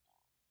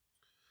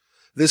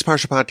This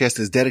Parsha podcast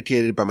is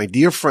dedicated by my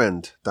dear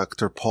friend,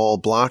 Dr. Paul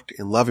Block,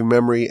 in loving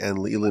memory, and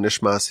Le'ilu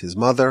Nishmas, his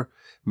mother,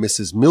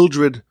 Mrs.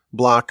 Mildred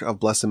Block of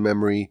blessed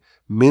memory,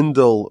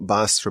 Mindel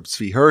Bas Reb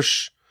Tzvi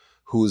Hirsch,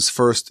 whose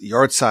first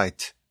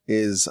yahrzeit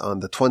is on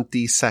the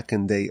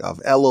 22nd day of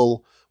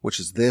Elul, which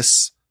is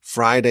this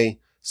Friday,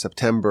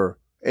 September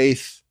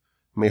 8th.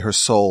 May her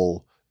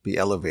soul be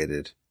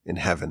elevated in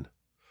heaven.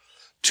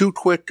 Two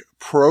quick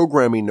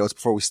programming notes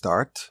before we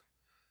start.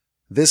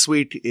 This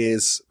week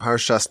is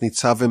Parshas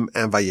Nitzavim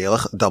and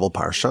Vayeilech, double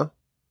Parsha.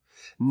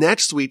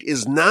 Next week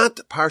is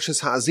not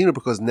Parshas Ha'azinu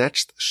because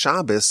next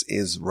Shabbos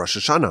is Rosh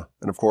Hashanah.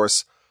 And of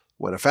course,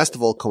 when a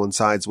festival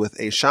coincides with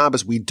a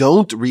Shabbos, we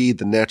don't read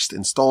the next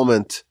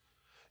installment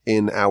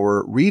in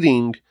our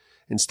reading.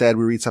 Instead,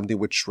 we read something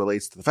which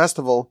relates to the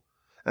festival.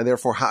 And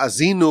therefore,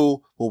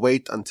 Ha'azinu will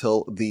wait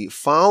until the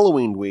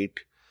following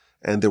week,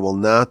 and there will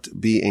not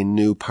be a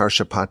new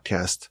Parsha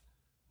podcast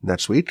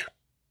next week.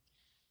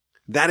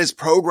 That is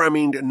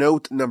programming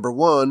note number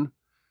one.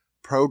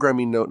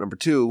 Programming note number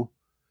two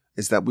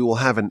is that we will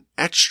have an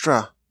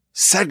extra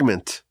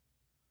segment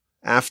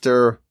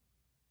after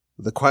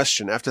the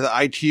question. After the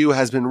ITU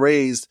has been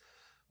raised,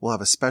 we'll have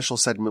a special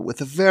segment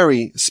with a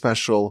very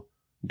special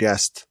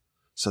guest.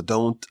 So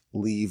don't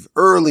leave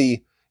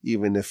early,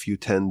 even if you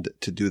tend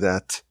to do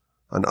that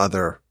on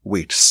other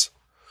weeks.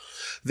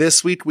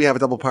 This week we have a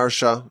double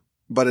Parsha,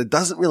 but it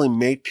doesn't really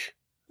make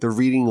the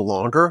reading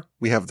longer.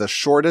 We have the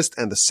shortest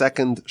and the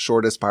second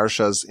shortest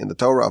parshas in the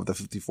Torah of the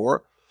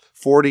 54,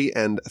 40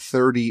 and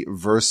 30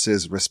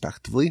 verses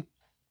respectively.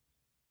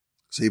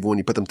 So even when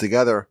you put them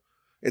together,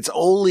 it's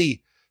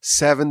only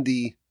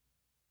 70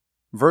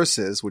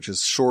 verses, which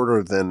is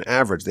shorter than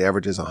average. The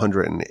average is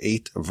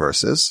 108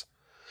 verses.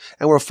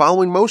 And we're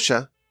following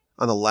Moshe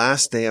on the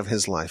last day of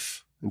his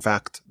life. In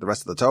fact, the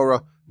rest of the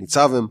Torah,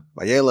 Nitzavim,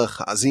 Vayeilech,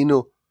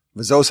 Ha'azinu,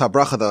 V'zos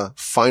HaBracha, the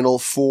final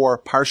four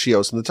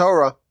parshios in the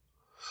Torah,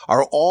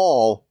 are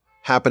all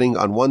happening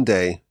on one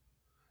day.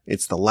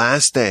 It's the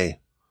last day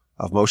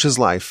of Moshe's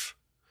life,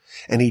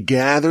 and he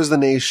gathers the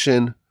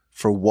nation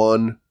for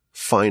one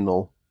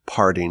final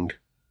parting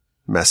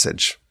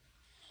message.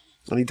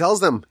 And he tells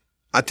them,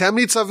 Atem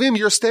Nitzavim,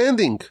 you're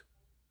standing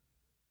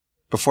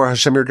before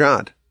Hashem your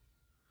God.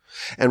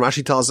 And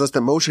Rashi tells us that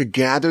Moshe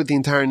gathered the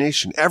entire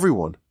nation,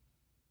 everyone,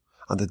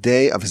 on the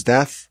day of his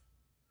death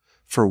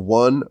for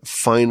one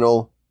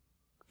final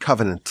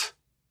covenant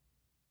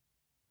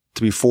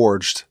to be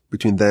forged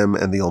between them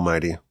and the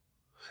Almighty.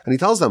 And he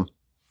tells them,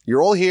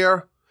 you're all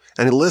here,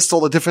 and he lists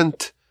all the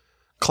different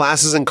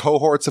classes and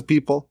cohorts of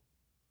people,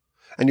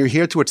 and you're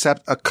here to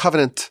accept a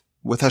covenant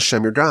with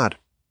Hashem, your God.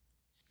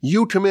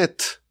 You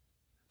commit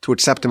to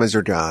accept him as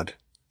your God,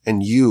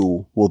 and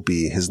you will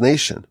be his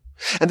nation.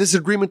 And this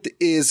agreement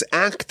is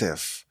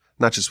active,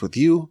 not just with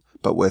you,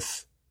 but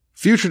with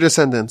future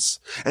descendants.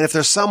 And if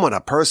there's someone,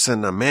 a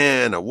person, a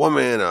man, a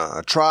woman,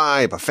 a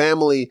tribe, a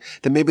family,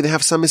 then maybe they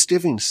have some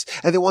misgivings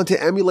and they want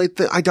to emulate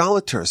the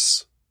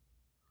idolaters.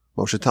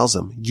 Moshe tells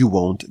them, you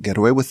won't get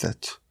away with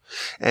it.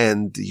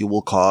 And you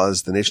will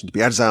cause the nation to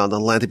be exiled and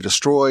the land to be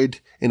destroyed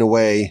in a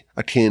way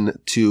akin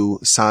to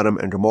Sodom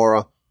and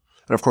Gomorrah.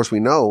 And of course we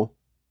know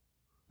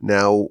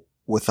now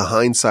with the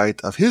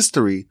hindsight of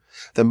history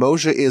that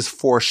Moshe is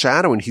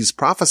foreshadowing, he's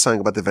prophesying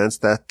about the events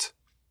that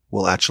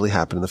will actually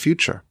happen in the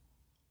future.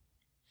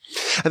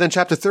 And then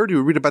chapter 30,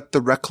 we read about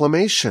the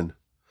reclamation.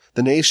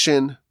 The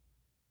nation,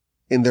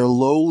 in their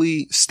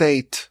lowly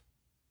state,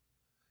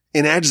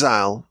 in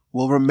exile,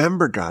 will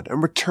remember God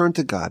and return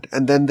to God,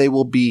 and then they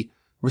will be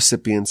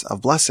recipients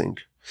of blessing.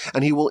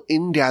 And he will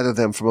ingather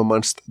them from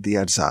amongst the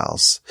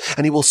exiles,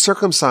 and he will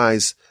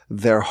circumcise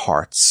their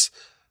hearts,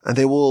 and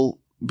they will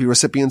be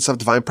recipients of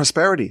divine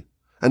prosperity,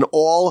 and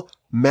all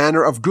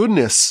manner of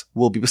goodness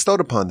will be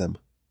bestowed upon them.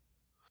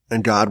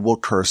 And God will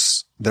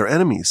curse their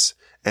enemies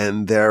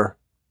and their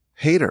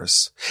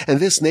haters. And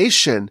this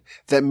nation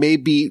that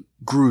maybe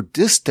grew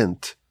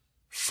distant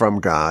from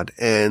God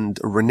and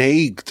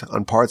reneged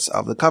on parts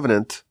of the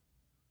covenant,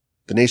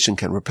 the nation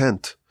can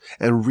repent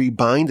and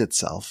rebind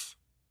itself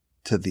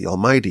to the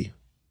Almighty.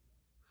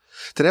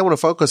 Today I want to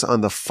focus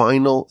on the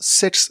final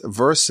 6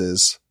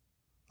 verses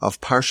of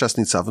Parshas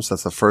Nitzavim, so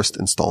that's the first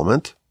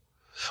installment,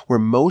 where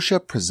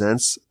Moshe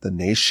presents the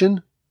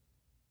nation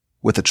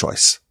with a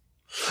choice.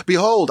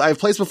 Behold, I have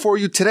placed before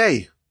you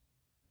today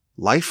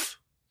life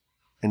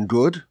and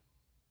good,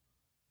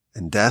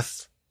 and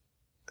death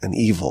and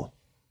evil.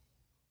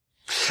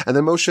 And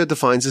then Moshe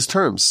defines his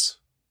terms.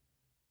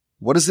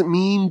 What does it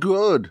mean,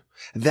 good?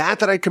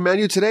 That I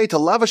command you today, to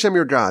love Hashem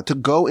your God, to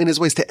go in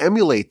his ways, to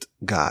emulate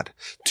God,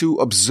 to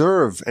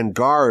observe and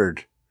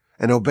guard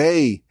and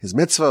obey his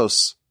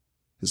mitzvos,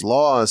 his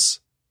laws,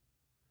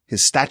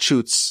 his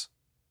statutes.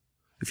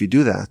 If you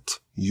do that,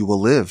 you will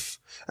live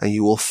and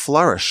you will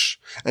flourish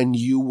and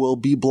you will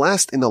be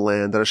blessed in the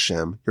land that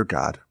Hashem, your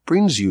God,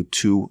 brings you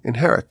to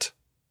inherit.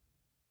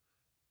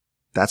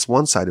 That's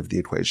one side of the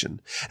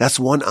equation. That's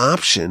one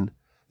option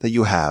that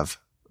you have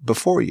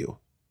before you.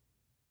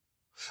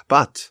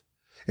 But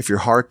if your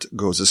heart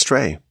goes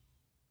astray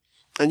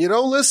and you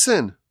don't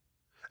listen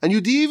and you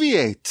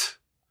deviate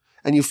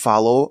and you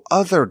follow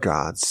other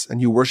gods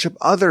and you worship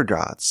other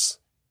gods.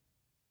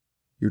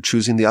 You're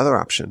choosing the other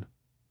option.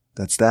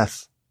 That's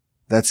death.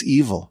 That's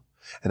evil.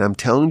 And I'm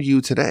telling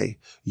you today,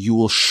 you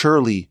will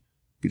surely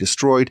be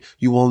destroyed.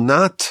 You will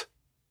not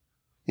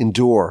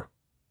endure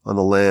on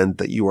the land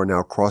that you are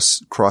now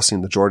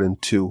crossing the Jordan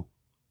to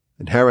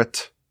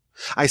inherit.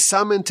 I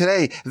summon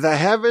today the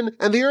heaven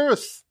and the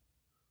earth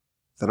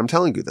that I'm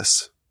telling you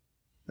this.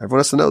 Everyone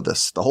has to know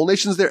this. The whole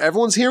nation's there.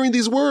 Everyone's hearing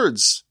these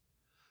words.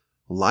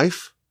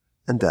 Life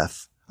and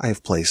death I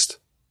have placed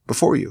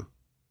before you.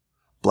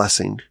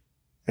 Blessing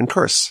and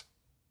curse.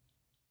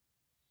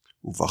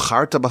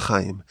 Uvacharta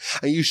b'chaim.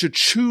 And you should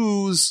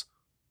choose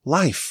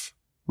life.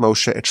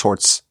 Moshe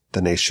exhorts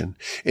the nation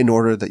in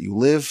order that you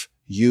live,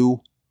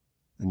 you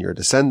and your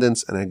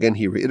descendants. And again,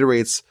 he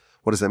reiterates,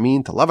 what does that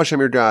mean? To love Hashem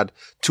your God,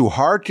 to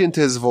hearken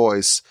to his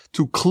voice,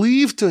 to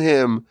cleave to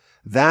him.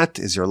 That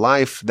is your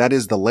life. That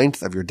is the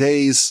length of your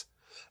days.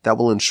 That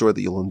will ensure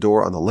that you'll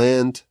endure on the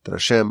land that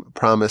Hashem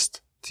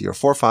promised to your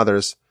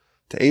forefathers,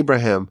 to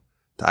Abraham,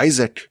 to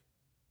Isaac,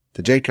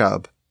 to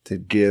Jacob, to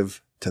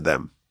give to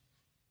them.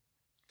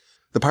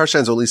 The Parsha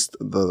ends, or at least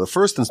the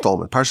first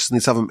installment, Parsha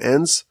Nitzavim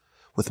ends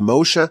with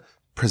Moshe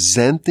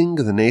presenting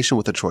the nation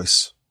with a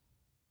choice.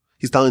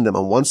 He's telling them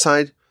on one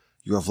side,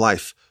 you have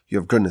life, you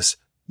have goodness,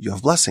 you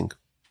have blessing.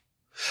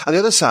 On the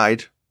other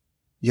side,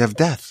 you have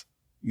death,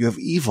 you have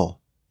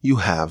evil, you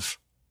have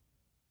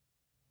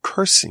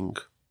cursing.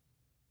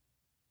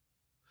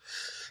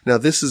 Now,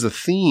 this is a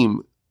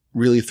theme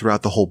really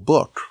throughout the whole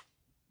book.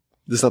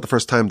 This is not the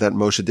first time that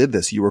Moshe did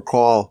this. You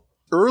recall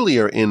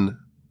earlier in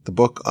the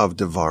book of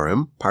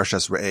Devarim,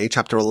 Parshas Re'eh,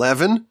 chapter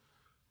 11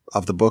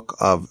 of the book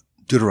of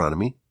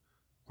Deuteronomy,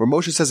 where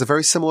Moshe says a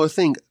very similar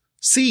thing.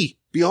 See,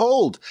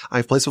 behold, I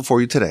have placed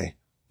before you today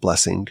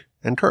blessing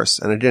and curse.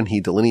 And again, he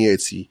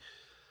delineates, he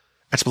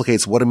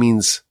explicates what it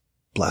means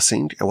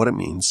blessing and what it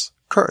means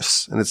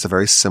curse. And it's a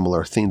very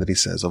similar thing that he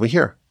says over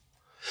here.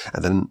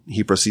 And then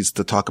he proceeds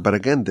to talk about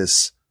again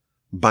this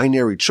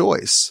binary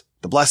choice,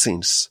 the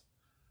blessings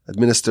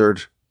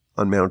administered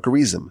on Mount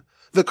Gerizim,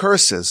 the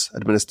curses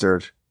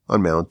administered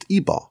on Mount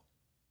Ebal.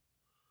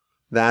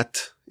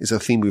 That is a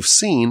theme we've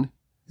seen.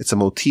 It's a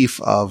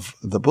motif of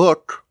the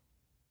book.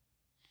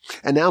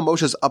 And now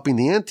Moshe's upping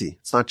the ante.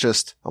 It's not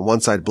just on one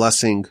side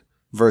blessing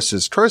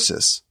versus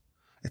curses.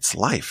 It's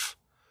life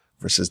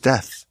versus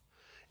death.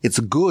 It's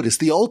good. It's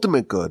the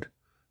ultimate good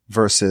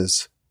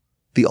versus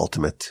the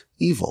ultimate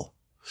evil.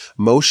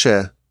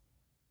 Moshe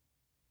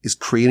is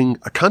creating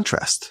a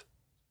contrast.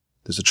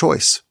 There's a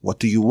choice. What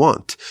do you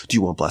want? Do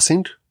you want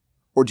blessing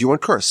or do you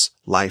want curse?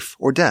 Life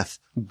or death?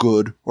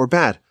 Good or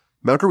bad?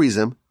 Mount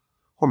Gerizim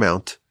or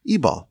Mount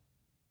Ebal?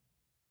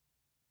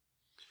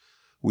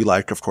 We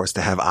like, of course,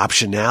 to have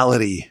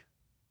optionality.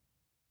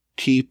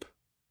 Keep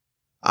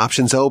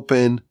options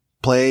open,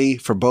 play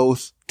for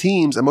both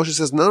teams. And Moshe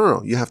says,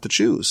 no, you have to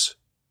choose.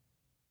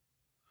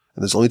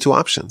 And there's only two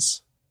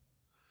options.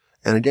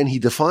 And again, he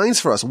defines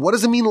for us, what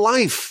does it mean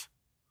life?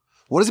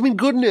 What does it mean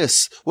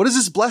goodness? What is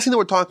this blessing that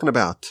we're talking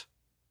about?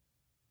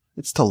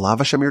 It's to love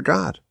Hashem your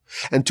God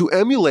and to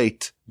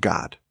emulate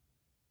God.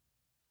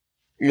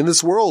 In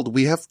this world,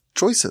 we have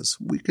choices.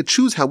 We could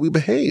choose how we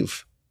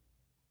behave.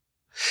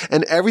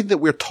 And everything that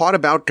we're taught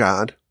about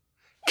God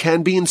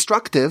can be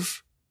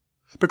instructive,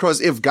 because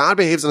if God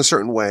behaves in a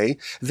certain way,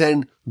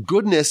 then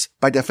goodness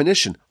by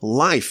definition,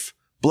 life,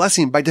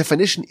 blessing by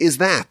definition is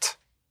that.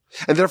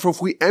 And therefore,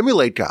 if we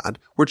emulate God,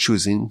 we're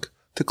choosing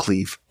to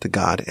cleave to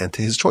God and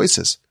to his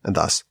choices, and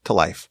thus to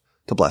life,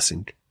 to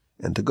blessing,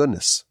 and to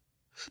goodness.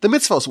 The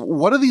mitzvos,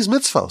 what are these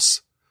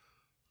mitzvos?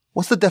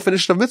 What's the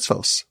definition of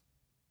mitzvos?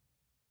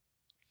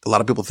 A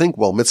lot of people think,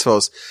 well,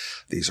 mitzvos,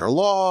 these are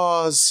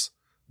laws,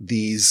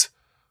 these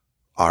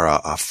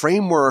are a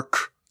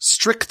framework,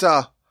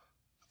 stricta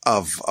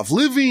of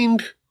living.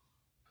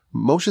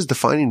 Moshe's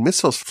defining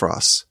mitzvos for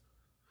us.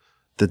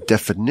 The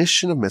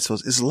definition of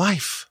mitzvos is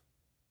life.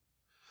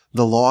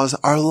 The laws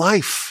are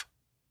life,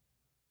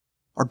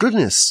 are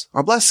goodness,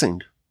 are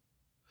blessing.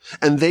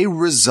 And they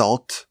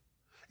result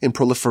in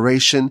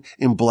proliferation,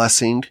 in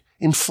blessing,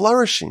 in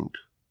flourishing.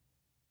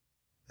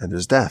 And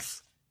there's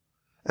death.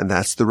 And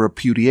that's the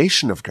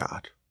repudiation of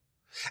God.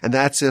 And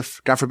that's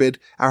if, God forbid,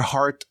 our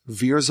heart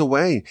veers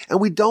away and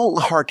we don't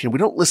hearken, we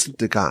don't listen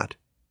to God.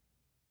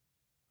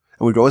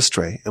 And we go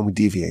astray and we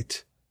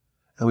deviate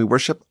and we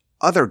worship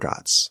other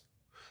gods.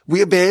 We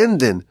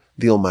abandon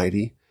the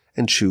Almighty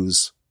and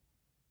choose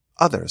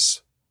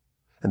others.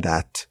 And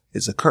that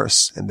is a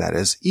curse, and that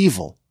is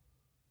evil,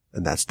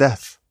 and that's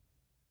death.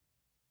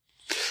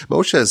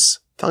 Moshe is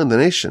telling the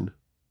nation,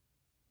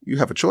 you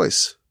have a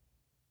choice.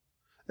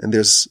 And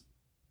there's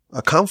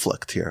a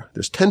conflict here.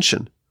 There's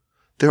tension.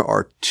 There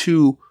are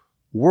two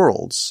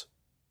worlds,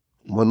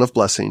 one of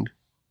blessing,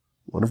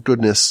 one of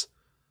goodness,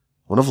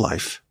 one of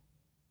life,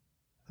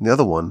 and the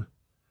other one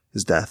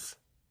is death.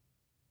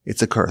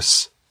 It's a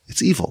curse.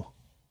 It's evil.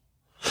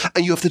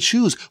 And you have to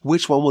choose,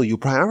 which one will you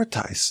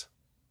prioritize?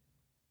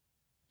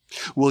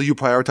 Will you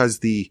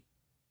prioritize the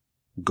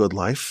good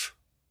life,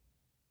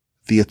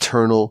 the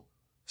eternal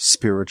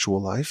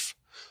spiritual life,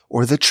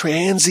 or the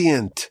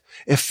transient,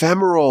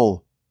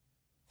 ephemeral,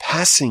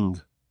 passing,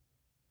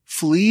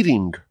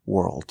 fleeting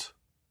world.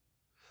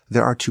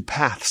 There are two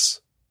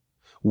paths.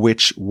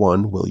 Which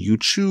one will you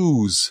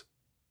choose?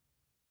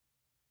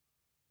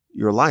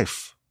 Your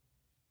life,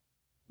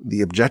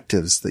 the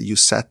objectives that you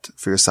set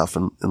for yourself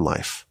in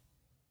life,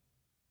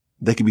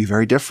 they can be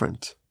very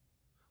different.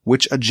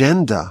 Which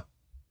agenda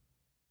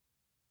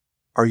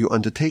are you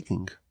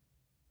undertaking?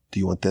 Do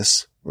you want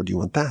this or do you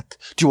want that?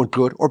 Do you want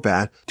good or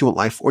bad? Do you want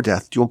life or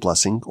death? Do you want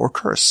blessing or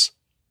curse?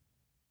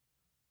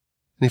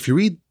 And if you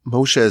read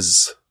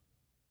Moshe's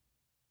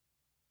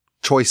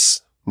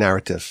choice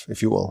narrative,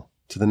 if you will,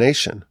 to the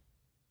nation,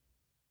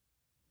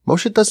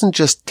 Moshe doesn't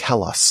just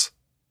tell us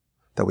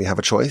that we have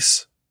a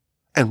choice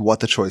and what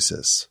the choice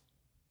is.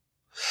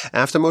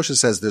 After Moshe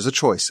says there's a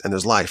choice and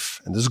there's life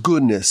and there's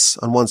goodness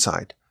on one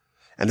side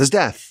and there's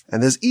death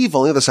and there's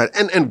evil on the other side,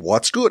 and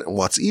what's good and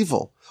what's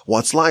evil,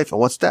 what's life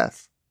and what's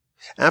death.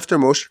 After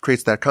Moshe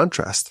creates that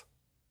contrast,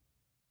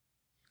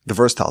 the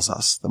verse tells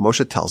us, the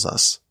Moshe tells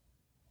us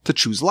to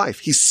choose life.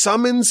 He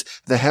summons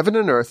the heaven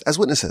and earth as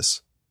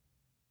witnesses.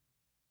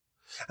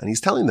 And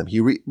he's telling them,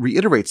 he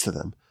reiterates to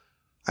them,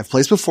 I've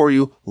placed before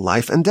you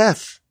life and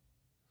death,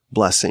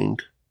 blessing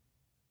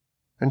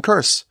and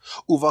curse.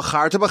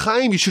 Uvacharta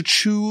b'chaim, you should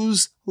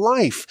choose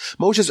life.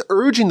 Moshe is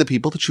urging the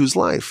people to choose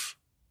life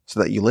so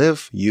that you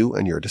live, you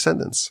and your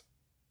descendants.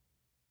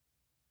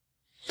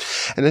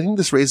 And I think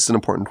this raises an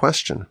important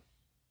question.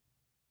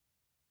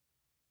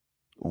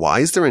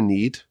 Why is there a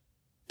need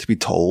to be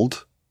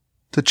told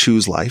to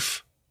choose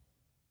life?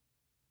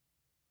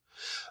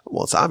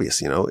 Well, it's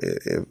obvious,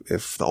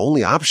 if the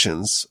only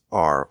options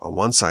are on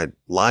one side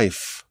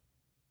life,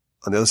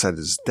 on the other side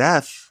is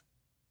death,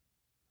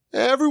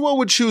 everyone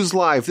would choose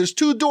life. There's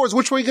two doors.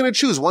 Which one are you going to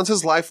choose? One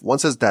says life, one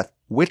says death.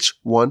 Which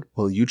one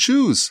will you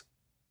choose?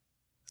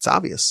 It's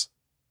obvious.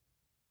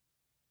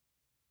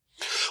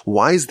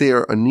 Why is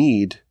there a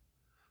need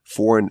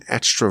for an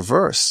extra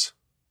verse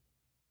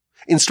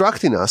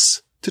instructing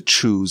us to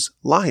choose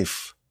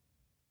life?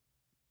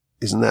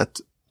 Isn't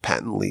that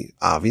patently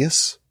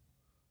obvious?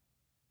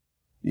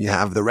 You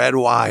have the red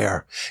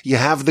wire. You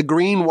have the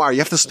green wire. You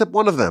have to snip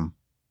one of them.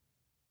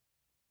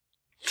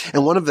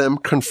 And one of them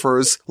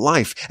confers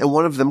life, and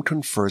one of them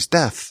confers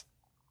death.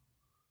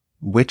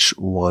 Which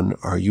one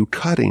are you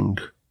cutting?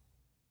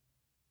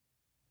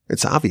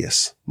 It's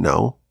obvious.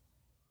 No.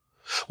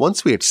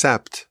 Once we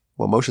accept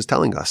what Moshe is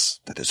telling us,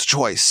 that there's a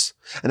choice,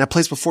 and I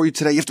place before you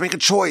today, you have to make a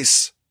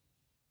choice.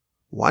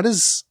 Why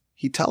does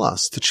he tell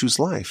us to choose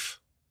life?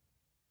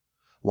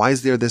 Why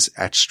is there this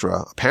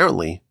extra,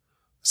 apparently,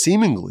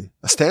 seemingly,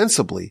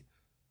 ostensibly,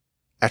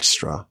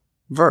 extra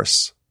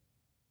verse?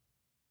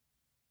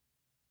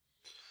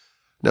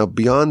 Now,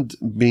 beyond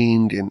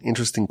being an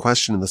interesting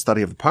question in the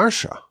study of the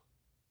Parsha,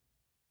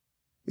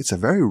 it's a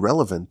very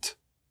relevant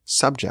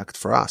subject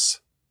for us.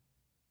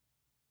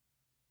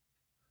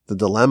 The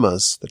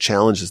dilemmas, the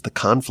challenges, the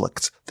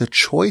conflicts, the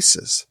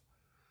choices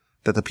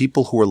that the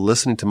people who were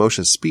listening to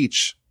Moshe's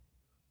speech,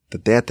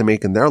 that they had to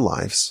make in their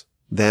lives,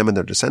 them and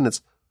their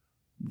descendants,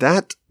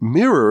 that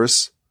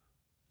mirrors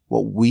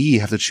what we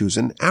have to choose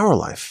in our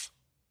life.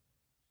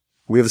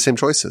 We have the same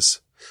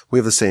choices. We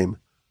have the same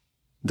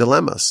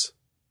dilemmas.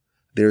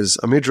 There's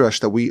a midrash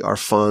that we are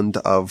fond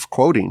of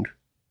quoting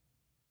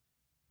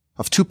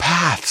of two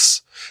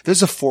paths.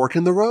 There's a fork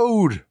in the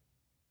road.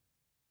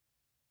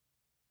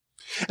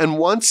 And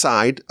one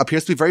side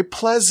appears to be very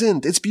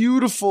pleasant. It's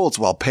beautiful. It's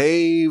well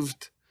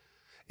paved.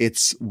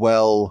 It's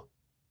well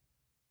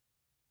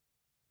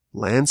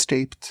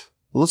landscaped.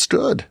 Well, it's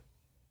good.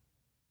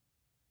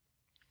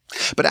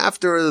 But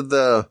after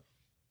the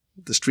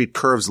street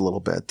curves a little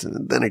bit,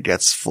 and then it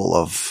gets full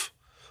of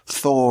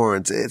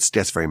thorns. It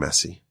gets very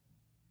messy.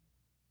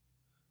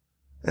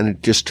 And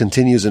it just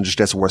continues and just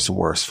gets worse and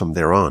worse from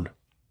there on.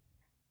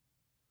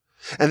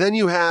 And then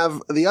you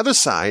have the other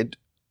side,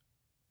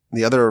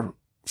 the other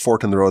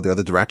fork in the road, the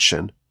other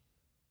direction.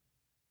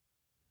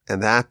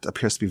 And that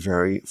appears to be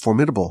very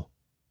formidable.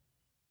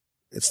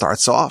 It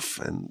starts off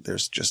and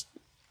there's just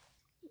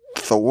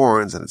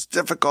thorns and it's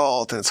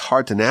difficult and it's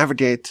hard to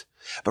navigate.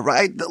 But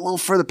right a little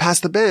further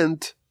past the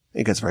bend,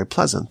 it gets very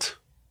pleasant.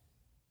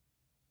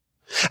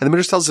 And the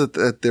Midrash tells us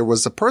that there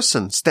was a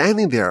person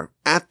standing there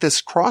at this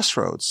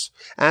crossroads,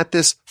 at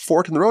this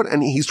fork in the road,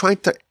 and he's trying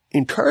to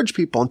encourage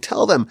people and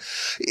tell them,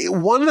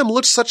 one of them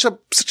looks such a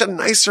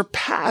nicer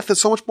path.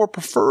 It's so much more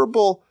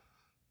preferable.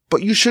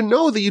 But you should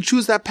know that you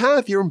choose that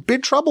path, you're in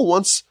big trouble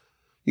once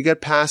you get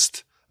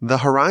past the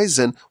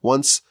horizon,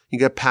 once you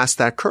get past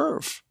that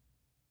curve.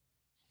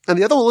 And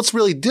the other one looks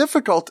really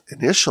difficult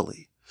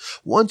initially.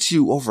 Once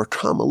you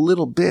overcome a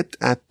little bit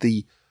at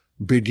the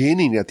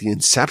beginning, at the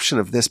inception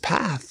of this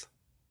path,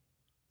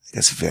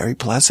 it's very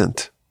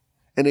pleasant.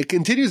 And it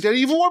continues to get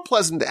even more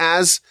pleasant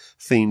as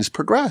things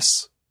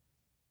progress.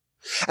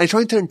 And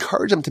trying to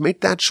encourage them to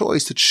make that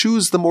choice, to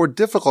choose the more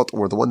difficult,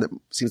 or the one that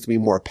seems to be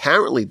more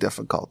apparently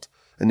difficult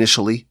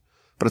initially,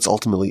 but it's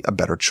ultimately a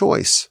better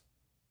choice.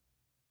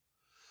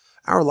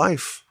 Our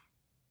life,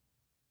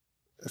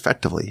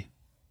 effectively,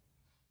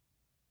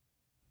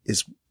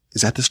 is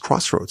is at this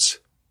crossroads.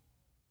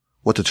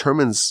 What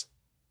determines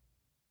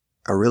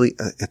a really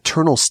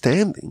eternal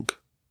standing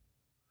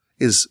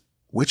is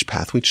which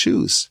path we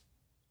choose.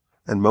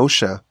 And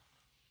Moshe,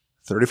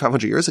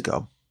 3,500 years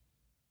ago,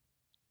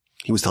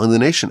 he was telling the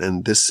nation,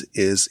 and this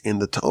is in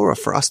the Torah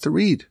for us to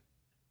read.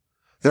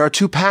 There are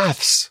two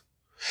paths,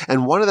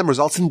 and one of them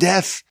results in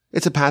death.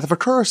 It's a path of a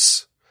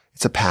curse.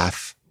 It's a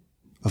path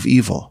of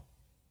evil.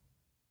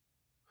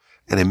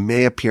 And it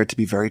may appear to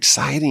be very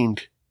exciting,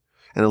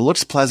 and it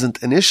looks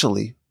pleasant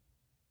initially.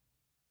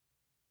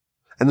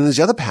 And then there's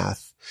the other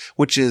path,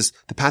 which is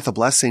the path of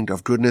blessing,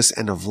 of goodness,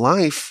 and of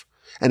life,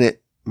 and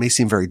it may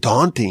seem very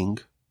daunting.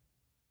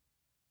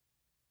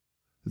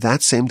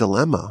 That same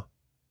dilemma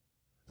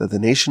that the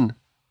nation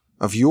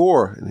of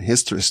yore and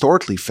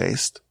historically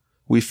faced,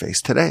 we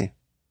face today.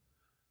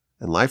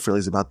 And life really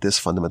is about this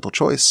fundamental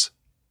choice.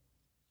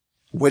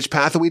 Which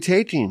path are we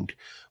taking?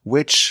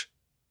 Which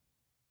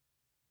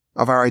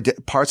of our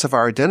parts of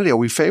our identity are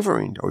we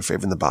favoring? Are we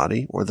favoring the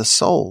body or the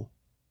soul?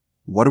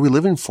 What are we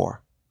living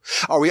for?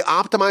 Are we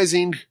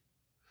optimizing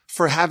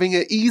for having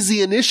it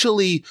easy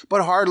initially,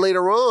 but hard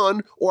later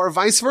on, or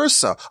vice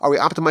versa? Are we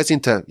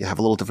optimizing to have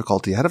a little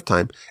difficulty ahead of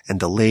time and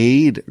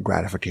delayed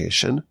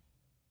gratification,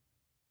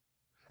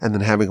 and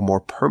then having a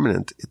more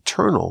permanent,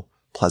 eternal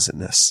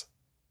pleasantness?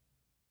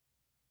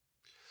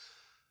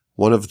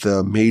 One of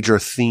the major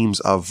themes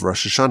of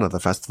Rosh Hashanah, the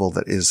festival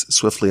that is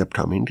swiftly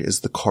upcoming,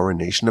 is the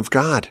coronation of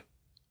God.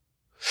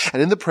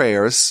 And in the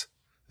prayers,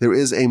 there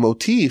is a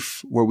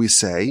motif where we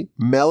say,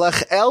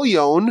 Melech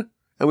Elyon,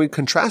 and we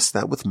contrast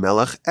that with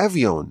Melech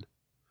Evyon.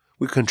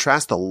 We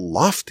contrast the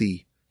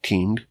lofty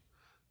king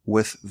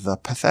with the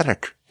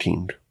pathetic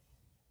king.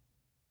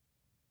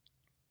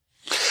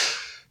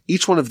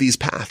 Each one of these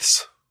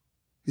paths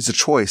is a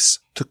choice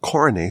to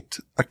coronate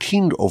a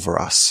king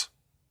over us.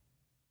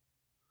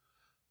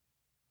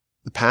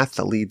 The path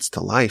that leads to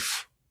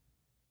life,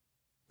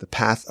 the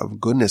path of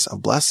goodness,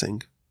 of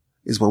blessing,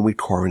 is when we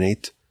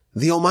coronate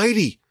the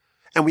Almighty,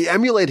 and we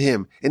emulate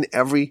Him in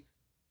every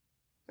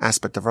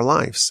aspect of our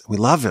lives. We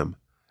love Him,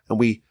 and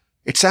we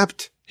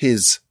accept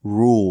His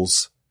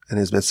rules and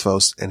His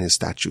mitzvos and His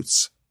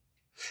statutes.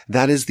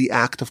 That is the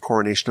act of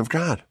coronation of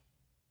God.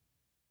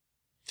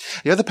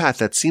 The other path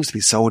that seems to be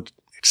so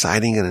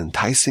exciting and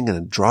enticing and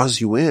it draws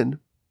you in,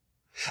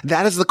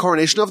 that is the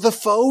coronation of the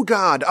faux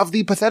God, of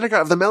the pathetic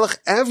God, of the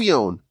Melech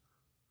Evyon,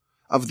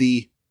 of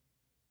the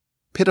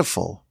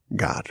pitiful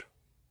God.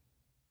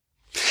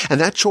 And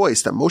that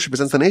choice that Moshe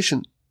presents the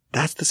nation,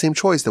 that's the same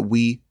choice that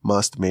we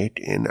must make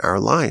in our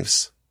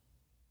lives.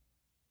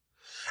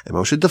 And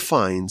Moshe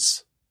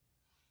defines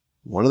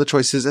one of the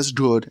choices as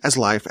good, as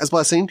life, as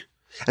blessing,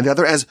 and the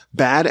other as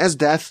bad, as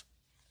death,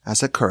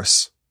 as a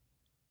curse.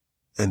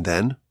 And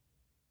then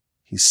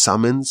he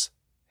summons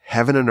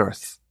heaven and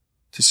earth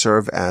to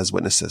serve as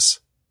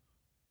witnesses.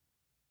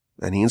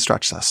 And he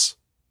instructs us,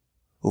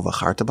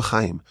 Uvacharta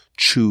b'chaim,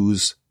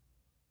 choose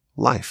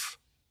life.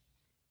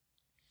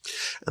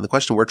 And the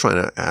question we're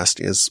trying to ask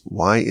is,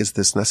 why is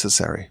this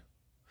necessary?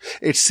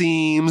 It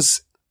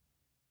seems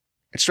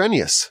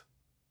extraneous.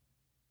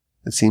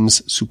 It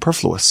seems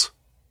superfluous.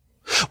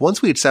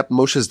 Once we accept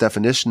Moshe's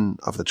definition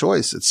of the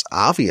choice, it's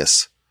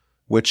obvious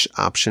which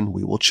option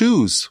we will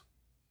choose.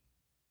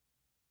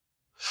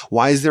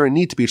 Why is there a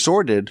need to be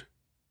exhorted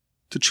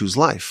to choose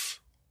life?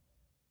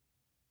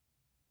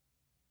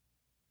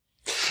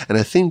 And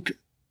I think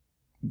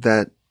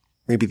that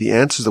maybe the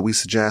answers that we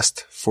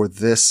suggest for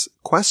this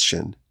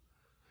question,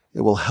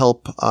 it will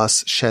help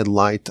us shed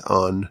light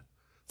on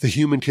the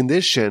human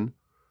condition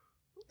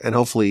and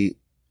hopefully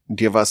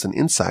give us an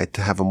insight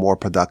to have a more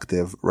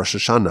productive Rosh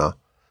Hashanah,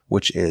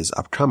 which is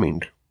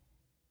upcoming.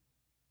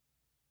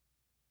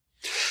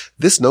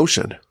 This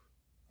notion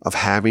of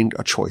having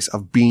a choice,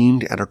 of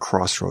being at a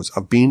crossroads,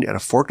 of being at a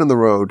fork in the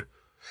road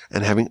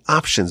and having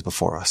options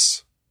before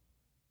us,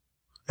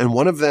 and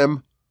one of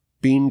them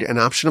being an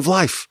option of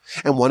life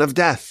and one of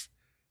death,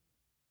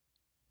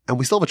 and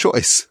we still have a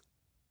choice.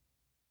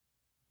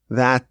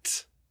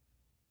 That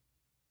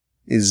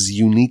is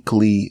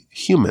uniquely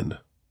human.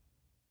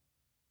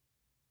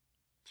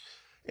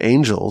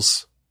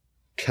 Angels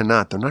they're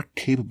not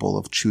capable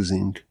of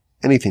choosing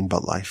anything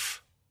but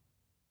life,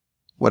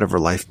 whatever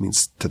life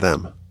means to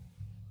them.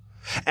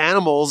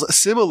 Animals,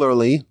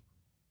 similarly,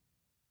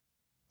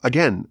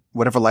 again,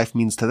 whatever life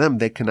means to them,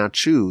 they cannot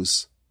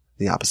choose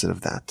the opposite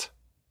of that.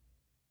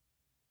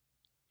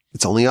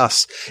 It's only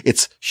us.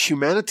 It's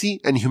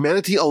humanity and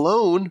humanity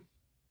alone.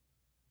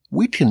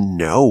 We can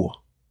know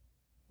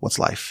what's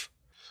life.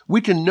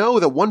 We can know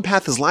that one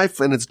path is life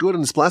and it's good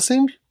and it's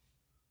blessing,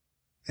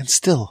 and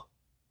still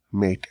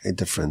make a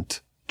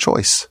different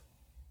choice.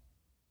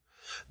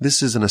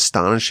 This is an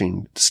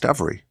astonishing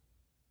discovery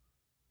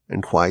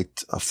and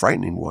quite a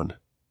frightening one.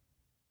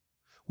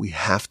 We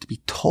have to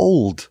be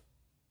told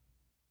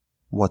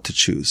what to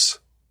choose,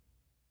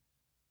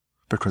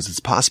 because it's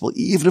possible,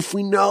 even if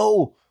we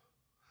know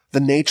the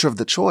nature of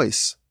the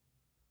choice,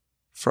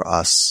 for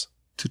us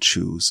to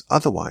choose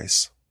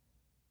otherwise.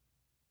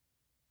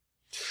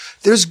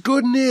 There's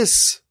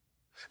goodness,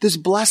 there's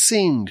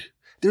blessing,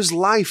 There's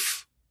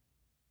life.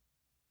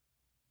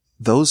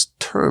 Those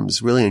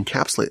terms really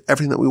encapsulate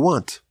everything that we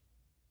want.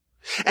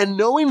 And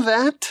knowing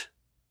that,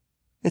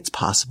 it's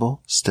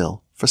possible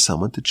still for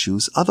someone to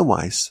choose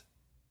otherwise.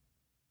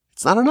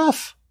 It's not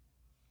enough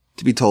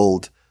to be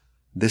told,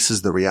 this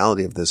is the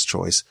reality of this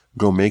choice.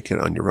 Go make it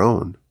on your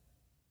own.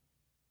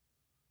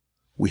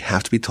 We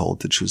have to be told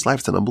to choose life.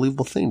 It's an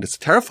unbelievable thing. It's a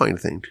terrifying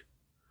thing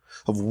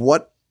of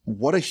what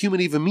a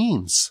human even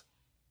means.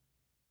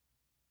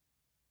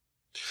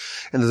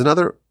 And there's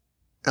another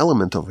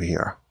element over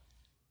here.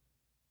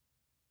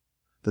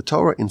 The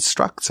Torah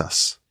instructs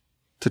us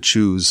to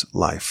choose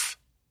life.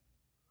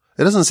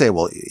 It doesn't say,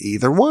 well,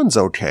 either one's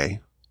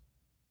okay.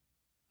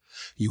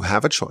 You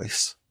have a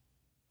choice,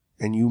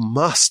 and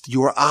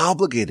you are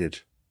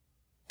obligated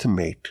to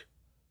make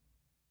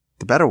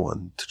the better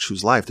one, to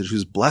choose life, to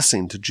choose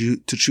blessing, to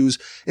choose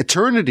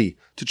eternity,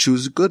 to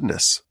choose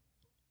goodness.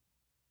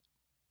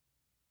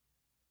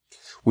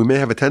 We may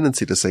have a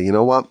tendency to say, you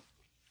know what,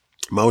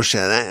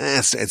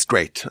 Moshe, it's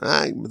great.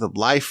 The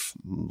life,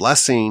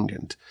 blessing,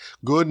 and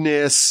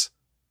goodness,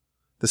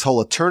 this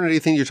whole eternity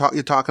thing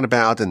you're talking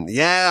about, and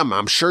yeah,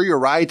 I'm sure you're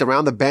right.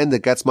 Around the bend,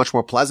 it gets much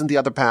more pleasant, the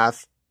other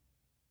path.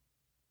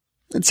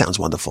 It sounds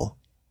wonderful,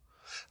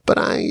 but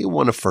I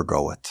want to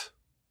forgo it.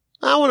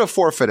 I want to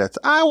forfeit it.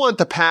 I want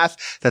the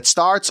path that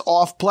starts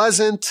off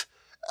pleasant.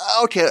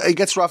 Okay, it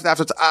gets rough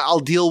afterwards. I'll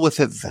deal with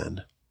it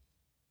then.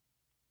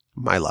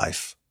 My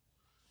life,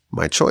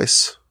 my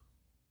choice.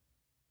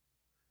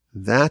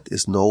 That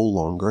is no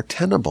longer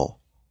tenable.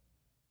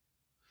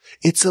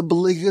 It's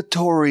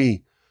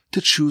obligatory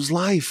to choose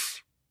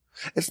life.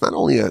 It's not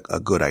only a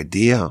good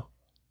idea.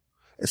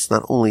 It's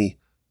not only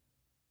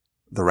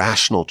the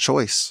rational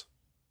choice.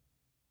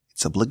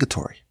 It's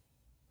obligatory.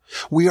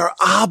 We are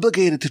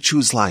obligated to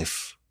choose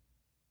life.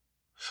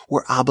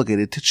 We're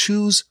obligated to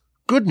choose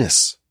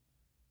goodness.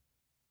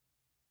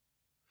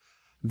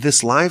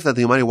 This life that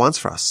the Almighty wants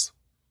for us.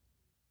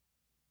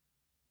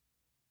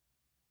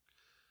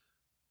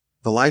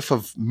 The life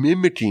of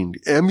mimicking,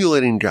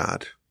 emulating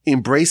God,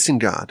 embracing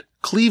God,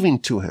 cleaving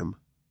to Him.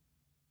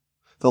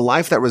 The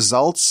life that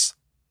results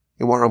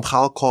in what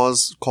Ramchal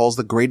calls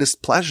the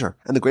greatest pleasure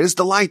and the greatest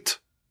delight.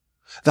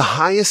 The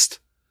highest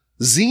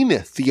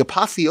zenith, the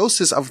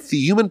apotheosis of the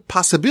human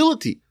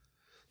possibility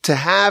to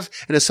have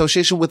an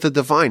association with the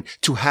divine,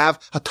 to have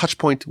a touch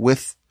point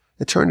with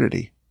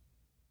eternity.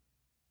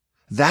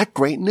 That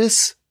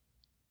greatness,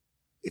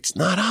 it's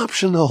not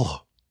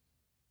optional.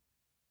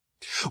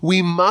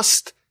 We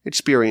must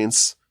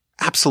experience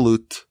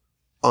absolute,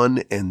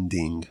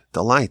 unending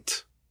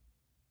delight.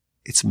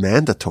 It's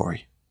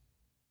mandatory.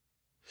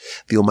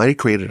 The Almighty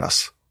created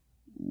us.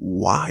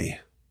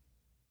 Why?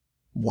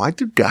 Why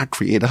did God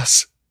create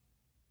us?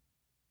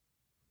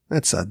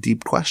 That's a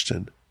deep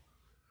question.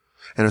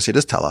 And as He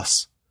does tell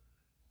us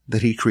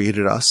that He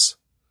created us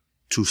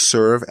to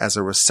serve as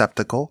a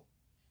receptacle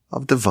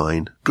of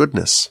divine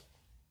goodness.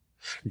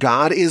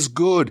 God is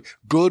good.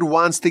 Good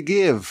wants to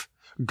give.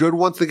 Good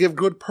wants to give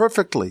good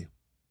perfectly.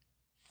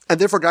 And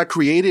therefore God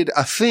created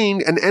a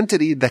thing, an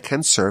entity that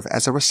can serve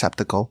as a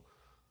receptacle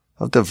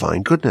of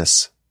divine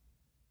goodness.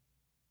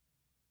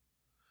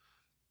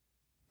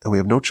 And we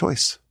have no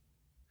choice.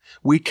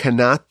 We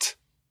cannot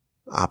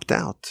opt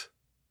out.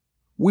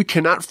 We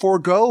cannot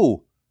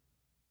forego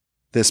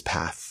this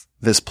path,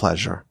 this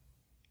pleasure.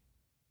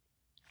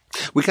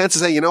 We can't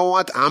say, you know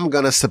what, I'm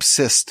going to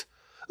subsist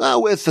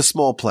with the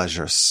small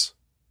pleasures.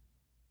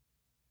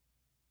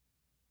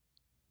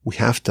 We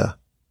have to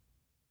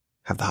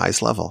have the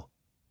highest level.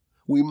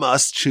 We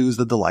must choose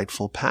the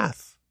delightful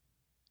path.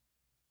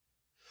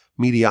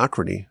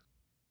 Mediocrity.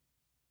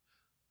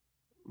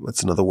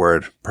 That's another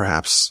word,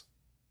 perhaps,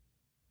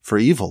 for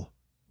evil,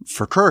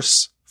 for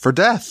curse, for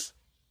death.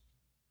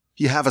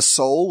 You have a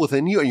soul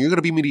within you and you're going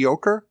to be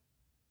mediocre?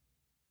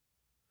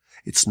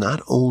 It's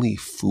not only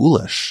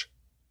foolish.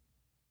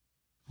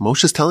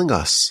 Moshe is telling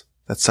us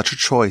that such a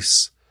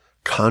choice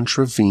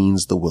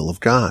contravenes the will of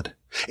God.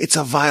 It's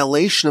a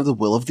violation of the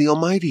will of the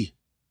Almighty.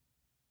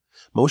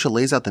 Moshe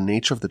lays out the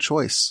nature of the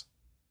choice.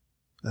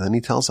 And then he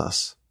tells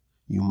us,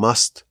 you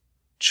must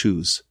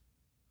choose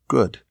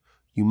good.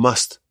 You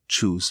must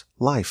choose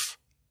life.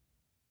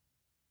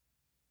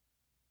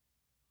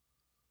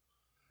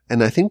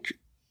 And I think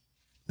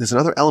there's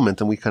another element,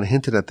 and we kind of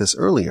hinted at this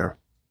earlier.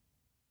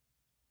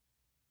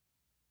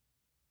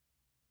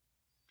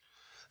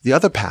 The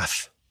other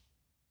path,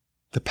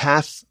 the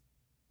path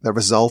that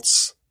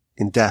results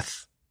in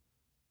death,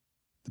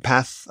 the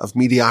path of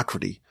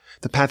mediocrity,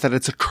 the path that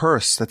it's a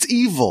curse, that's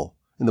evil,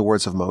 in the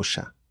words of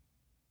Moshe.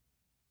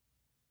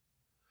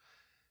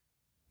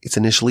 It's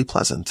initially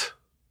pleasant,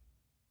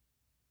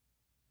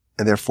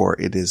 and therefore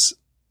it is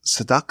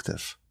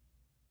seductive.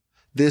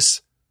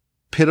 This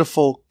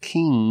pitiful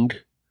king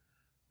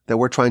that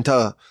we're trying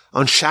to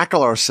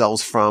unshackle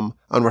ourselves from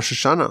on Rosh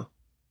Hashanah,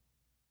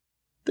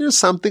 there's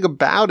something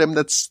about him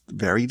that's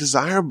very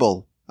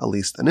desirable, at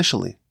least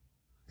initially.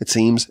 It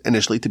seems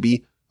initially to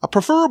be a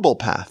preferable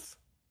path.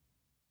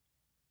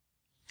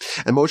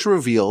 And Moshe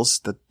reveals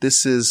that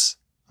this is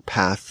a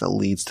path that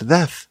leads to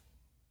death.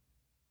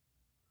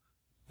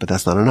 But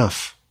that's not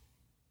enough.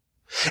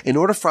 In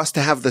order for us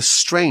to have the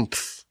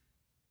strength,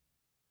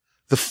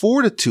 the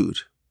fortitude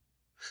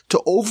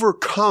to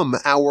overcome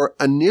our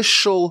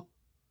initial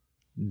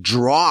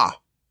draw,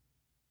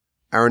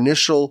 our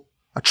initial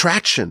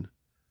attraction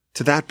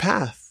to that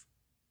path,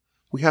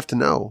 we have to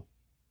know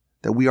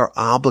that we are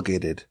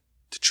obligated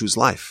to choose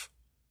life.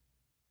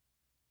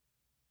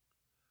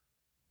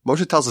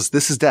 Moshe tells us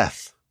this is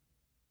death.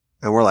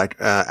 And we're like,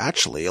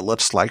 actually, it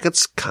looks like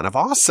it's kind of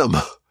awesome.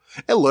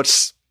 It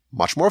looks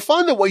much more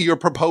fun than what you're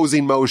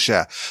proposing,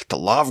 Moshe. To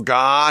love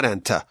God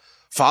and to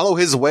follow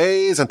his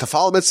ways and to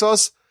follow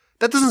mitzvahs.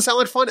 That doesn't sound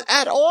like fun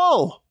at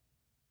all.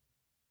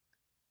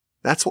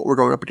 That's what we're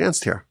going up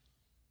against here.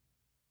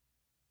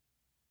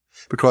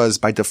 Because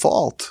by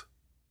default,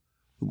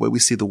 the way we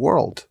see the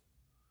world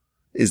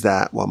is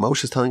that while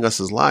Moshe is telling us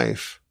his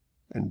life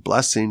and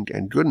blessing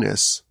and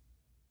goodness,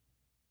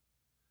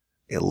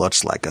 it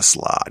looks like a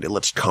slog. It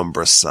looks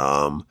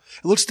cumbersome.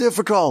 It looks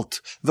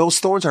difficult. Those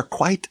thorns are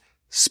quite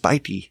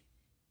spiky.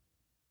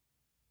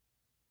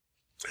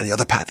 And the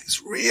other path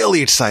is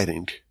really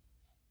exciting.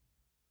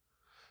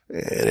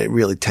 And it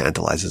really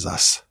tantalizes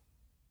us.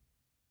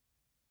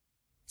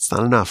 It's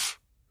not enough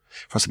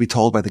for us to be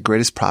told by the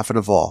greatest prophet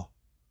of all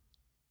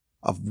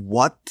of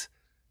what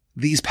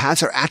these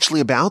paths are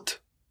actually about.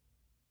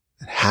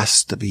 It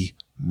has to be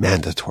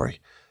mandatory.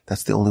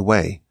 That's the only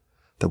way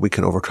that we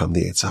can overcome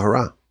the Yetzer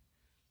Hara.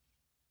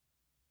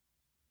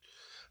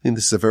 I think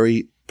this is a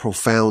very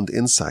profound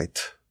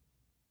insight.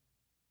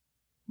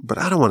 But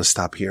I don't want to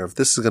stop here. If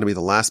this is going to be the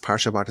last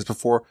Parsha about this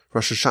before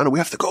Rosh Hashanah, we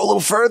have to go a little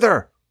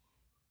further.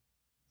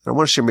 I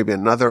want to share maybe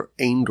another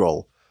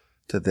angle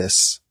to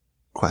this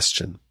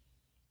question.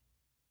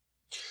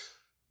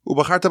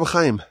 Ubacharta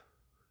b'chaim.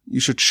 You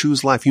should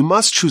choose life. You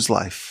must choose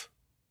life.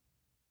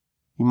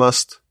 You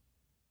must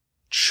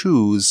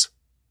choose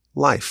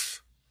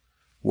life.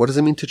 What does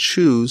it mean to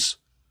choose?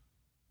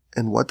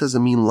 And what does it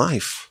mean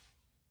life?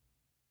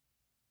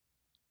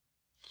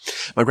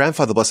 My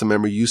grandfather, blessed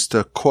memory, used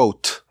to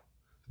quote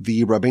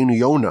the Rabbeinu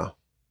Yonah,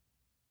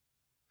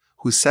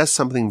 who says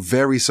something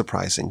very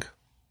surprising.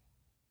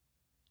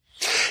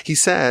 He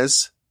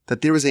says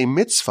that there is a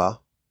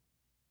mitzvah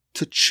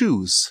to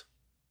choose.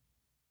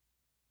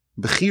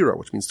 Bechira,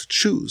 which means to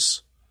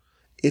choose.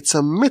 It's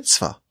a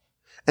mitzvah,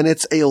 and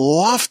it's a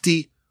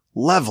lofty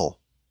level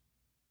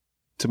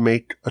to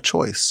make a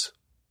choice.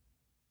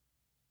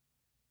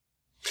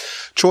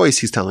 Choice,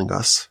 he's telling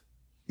us,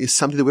 is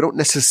something that we don't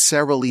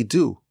necessarily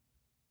do.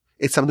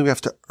 It's something we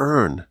have to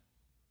earn.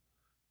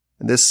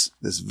 And this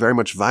very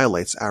much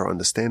violates our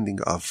understanding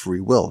of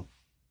free will.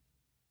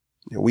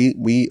 You know,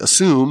 we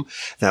assume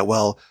that,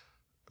 well,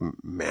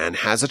 man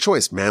has a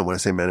choice. Man, when I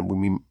say man, we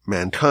mean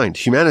mankind,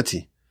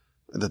 humanity.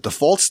 The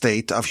default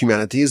state of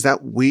humanity is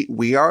that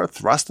we are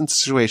thrust into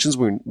situations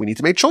where we need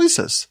to make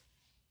choices.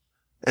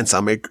 And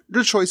some make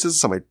good choices,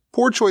 some make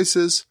poor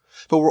choices,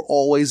 but we're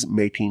always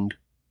making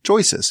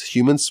choices.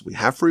 Humans, we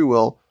have free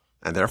will,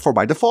 and therefore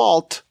by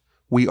default,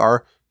 we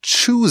are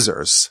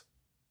choosers.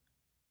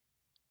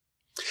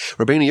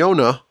 Rabbeinu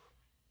Yonah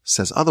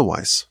says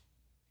otherwise.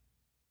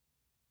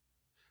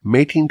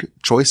 Making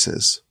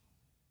choices,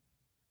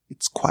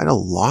 it's quite a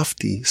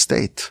lofty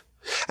state.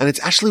 And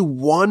it's actually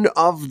one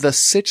of the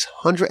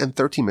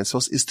 613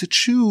 mitzvahs is to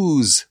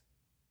choose.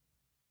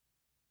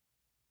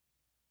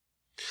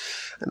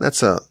 And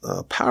that's a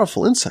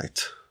powerful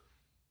insight.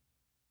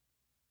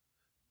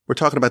 We're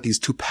talking about these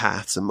two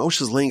paths, and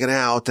Moshe's laying it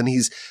out, and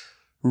he's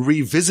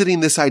revisiting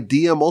this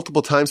idea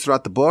multiple times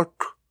throughout the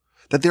book,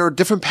 that there are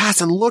different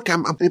paths, and look,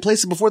 I'm in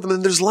places before them,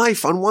 and there's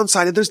life on one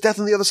side, and there's death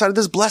on the other side, and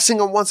there's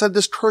blessing on one side,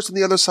 there's curse on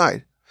the other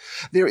side.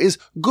 There is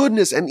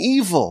goodness and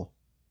evil.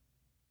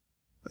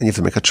 And you have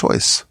to make a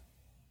choice.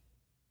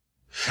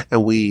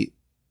 And we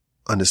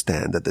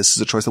understand that this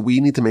is a choice that we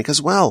need to make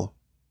as well.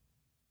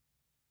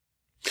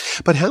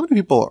 But how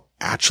many people are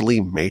actually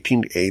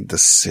making a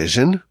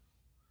decision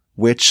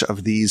which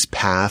of these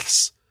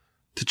paths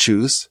to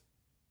choose?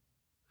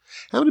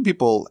 How many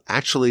people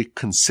actually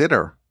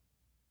consider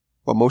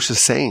what Moshe is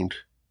saying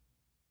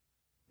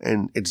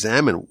and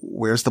examine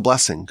where's the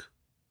blessing,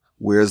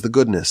 where's the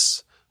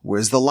goodness,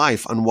 where's the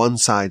life on one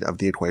side of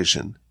the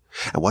equation,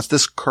 and what's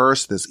this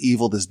curse, this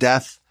evil, this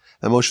death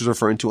that Moshe is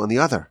referring to on the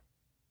other?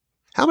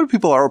 How many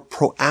people are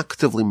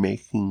proactively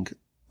making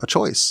a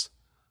choice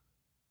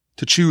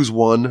to choose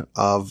one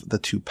of the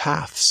two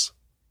paths?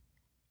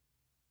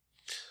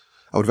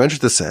 I would venture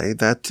to say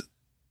that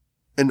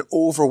an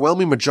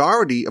overwhelming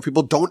majority of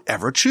people don't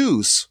ever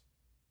choose.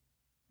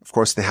 Of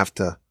course, they have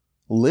to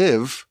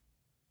live,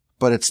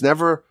 but it's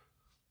never,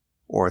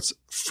 or it's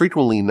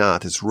frequently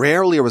not, it's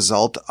rarely a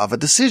result of a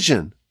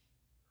decision.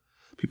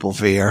 People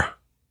veer.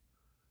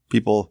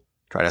 People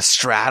try to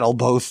straddle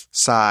both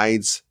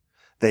sides.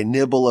 They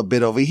nibble a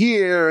bit over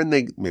here, and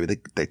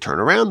they turn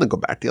around and go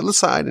back to the other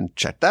side and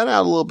check that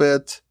out a little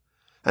bit.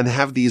 And they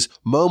have these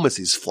moments,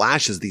 these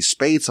flashes, these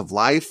spates of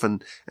life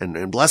and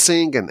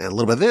blessing and a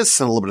little bit of this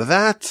and a little bit of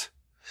that.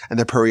 And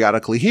they're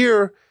periodically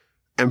here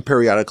and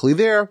periodically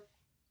there.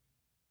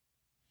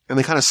 And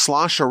they kind of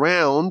slosh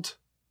around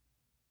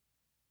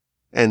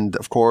And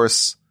of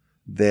course,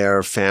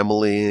 their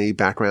family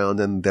background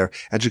and their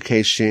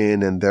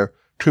education and their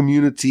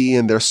community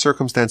and their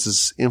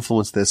circumstances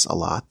influence this a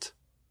lot.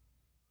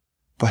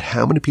 But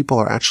how many people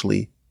are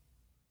actually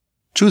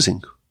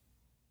choosing?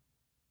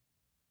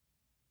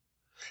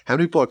 How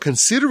many people are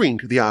considering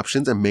the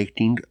options and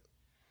making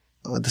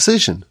a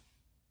decision?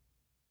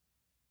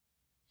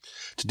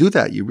 To do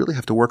that, you really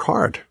have to work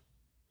hard.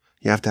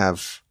 You have to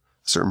have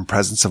a certain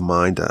presence of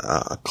mind,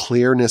 a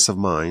clearness of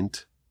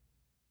mind,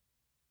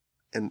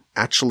 and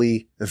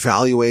actually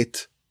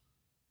evaluate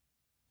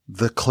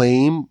the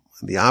claim,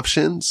 the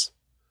options,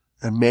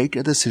 and make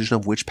a decision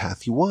of which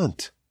path you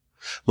want.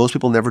 Most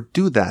people never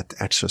do that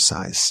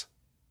exercise.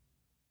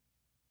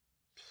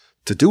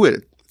 To do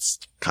it, it's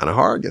kind of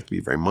hard. You have to be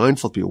very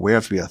mindful, to be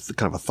aware, to be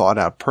kind of a thought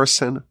out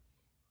person.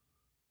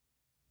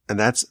 And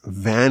that's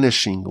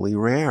vanishingly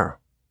rare.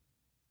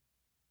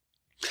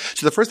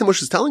 So the first thing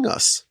Moshe is telling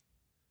us,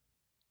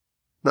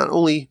 not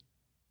only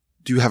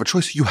do you have a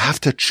choice, you have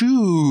to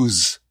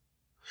choose.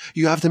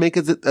 You have to make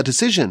a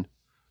decision.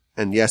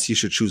 And yes, you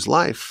should choose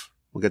life.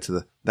 We'll get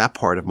to that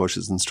part of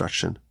Moshe's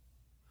instruction.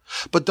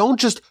 But don't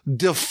just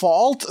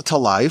default to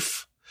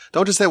life.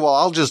 Don't just say, well,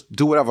 I'll just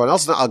do what everyone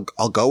else does.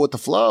 I'll go with the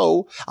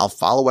flow. I'll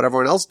follow what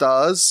everyone else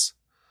does.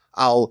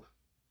 I'll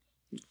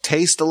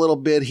taste a little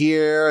bit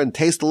here and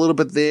taste a little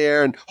bit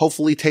there and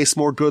hopefully taste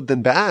more good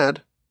than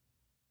bad.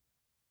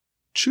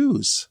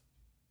 Choose.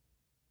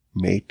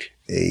 Make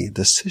a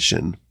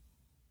decision.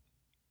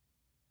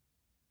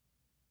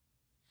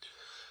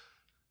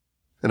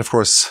 And of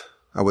course,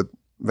 I would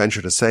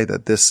venture to say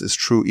that this is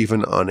true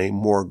even on a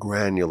more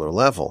granular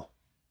level.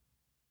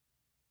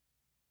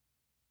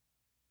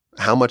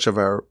 How much of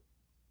our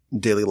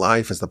daily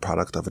life is the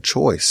product of a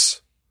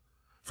choice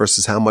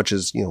versus how much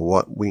is,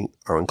 what we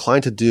are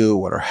inclined to do,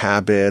 what our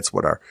habits,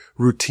 what our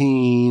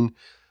routine,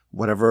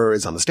 whatever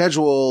is on the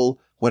schedule,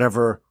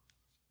 whatever,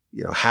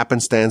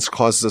 happenstance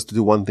causes us to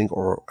do one thing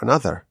or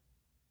another.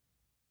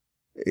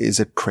 Is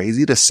it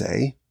crazy to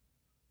say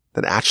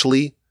that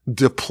actually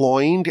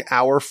deploying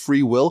our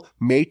free will,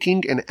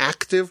 making an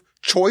active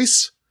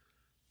choice,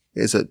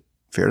 is it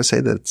fair to say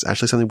that it's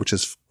actually something which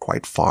is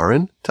quite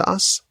foreign to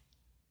us?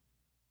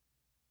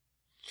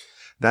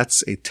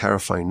 That's a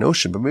terrifying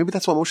notion, but maybe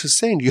that's what Moshe is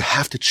saying. You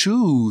have to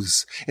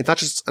choose. It's not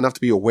just enough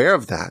to be aware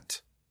of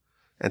that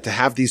and to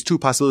have these two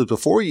possibilities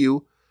before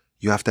you.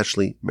 You have to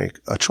actually make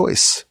a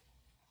choice.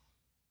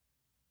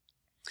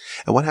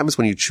 And what happens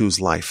when you choose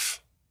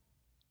life?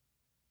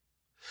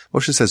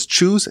 Moshe says,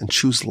 choose and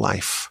choose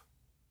life.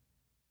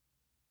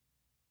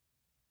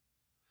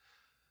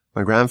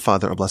 My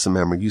grandfather, of blessed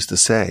memory, used to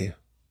say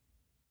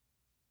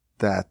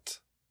that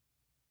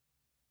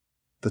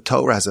the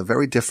Torah has a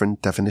very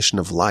different definition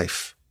of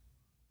life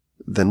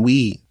than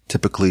we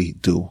typically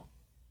do.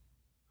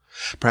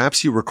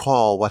 Perhaps you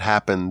recall what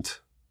happened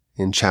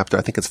in chapter,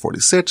 I think it's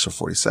 46 or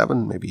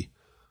 47, maybe.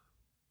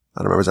 I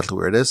don't remember exactly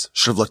where it is.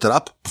 Should have looked it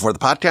up before the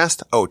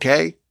podcast.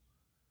 Okay.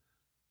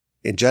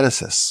 In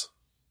Genesis,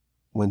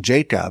 when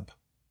Jacob,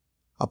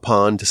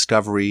 upon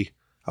discovery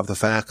of the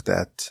fact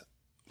that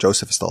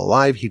Joseph is still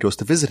alive, he goes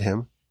to visit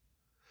him.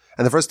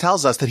 And the verse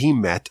tells us that he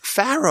met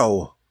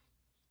Pharaoh.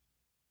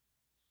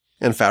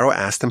 And Pharaoh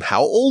asked him,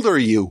 how old are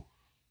you?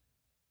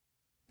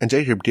 And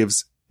Jacob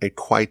gives a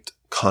quite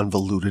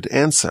convoluted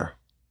answer.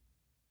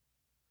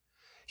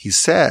 He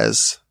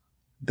says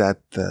that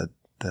the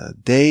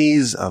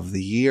days of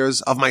the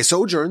years of my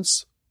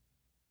sojourns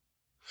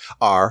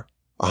are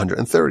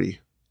 130.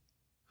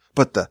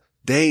 But the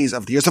days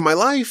of the years of my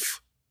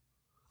life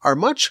are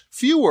much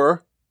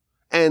fewer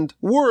and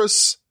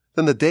worse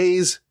than the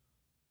days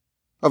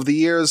of the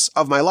years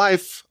of my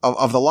life,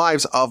 of the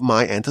lives of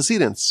my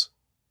antecedents.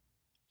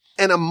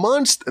 And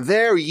amongst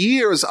their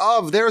years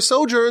of their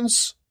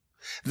sojourns,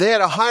 they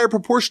had a higher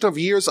proportion of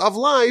years of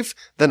life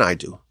than I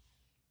do.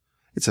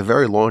 It's a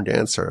very long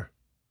answer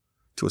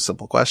to a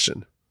simple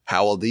question.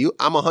 How old are you?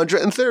 I'm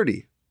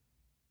 130.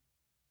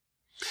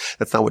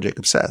 That's not what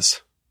Jacob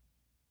says.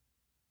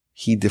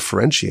 He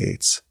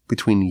differentiates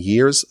between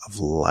years of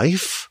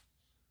life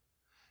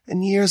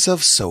and years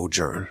of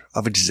sojourn,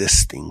 of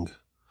existing,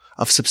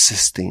 of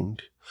subsisting,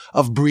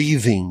 of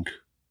breathing,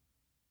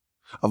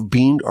 of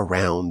being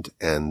around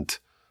and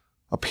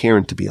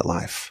appearing to be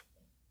alive.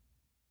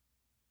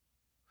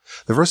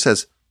 The verse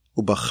says,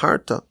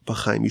 Ubacharta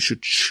b'chaim, you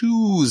should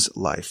choose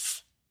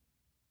life.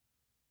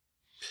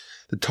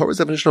 The Torah's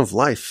definition of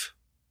life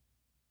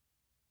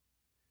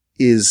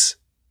is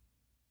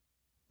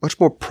much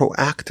more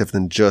proactive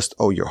than just,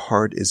 your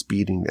heart is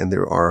beating and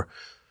there are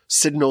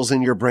signals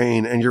in your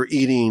brain and you're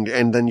eating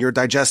and then you're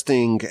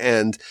digesting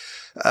and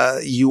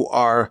you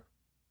are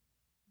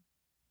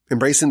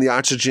embracing the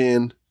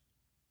oxygen,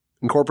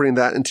 incorporating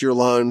that into your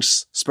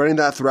lungs, spreading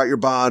that throughout your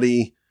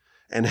body,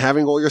 and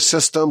having all your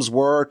systems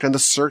work, and the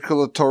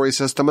circulatory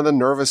system and the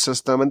nervous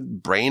system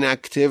and brain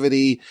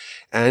activity,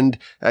 and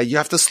you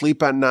have to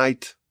sleep at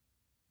night.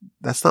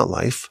 That's not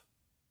life.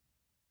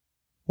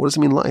 What does it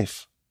mean,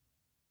 life?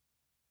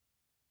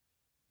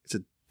 It's a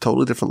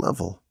totally different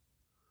level.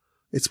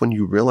 It's when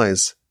you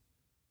realize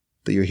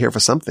that you're here for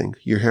something.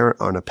 You're here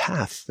on a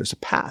path. There's a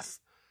path.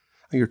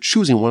 And you're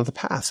choosing one of the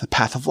paths, the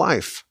path of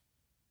life.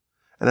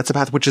 And that's a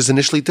path which is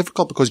initially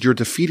difficult because you're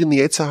defeating the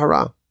Yetzer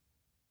Hara.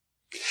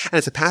 And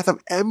it's a path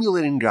of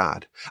emulating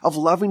God, of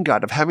loving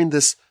God, of having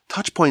this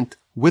touch point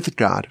with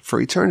God for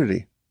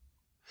eternity.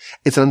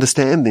 It's an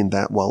understanding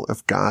that, well,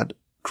 if God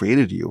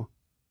created you,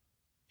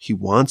 He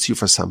wants you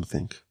for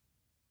something.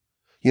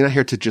 You're not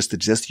here to just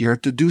exist. You're here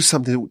to do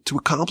something, to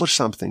accomplish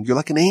something. You're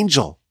like an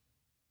angel.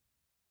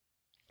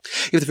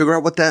 You have to figure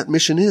out what that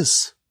mission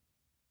is.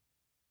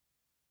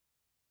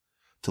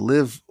 To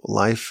live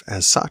life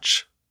as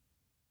such,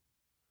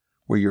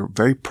 where you're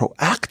very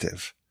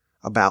proactive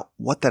about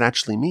what that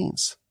actually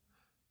means.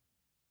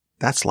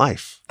 That's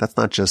life. That's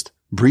not just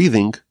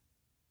breathing.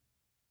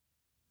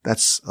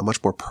 That's a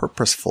much more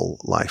purposeful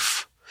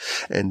life.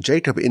 And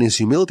Jacob, in his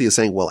humility, is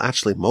saying, well,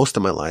 actually, most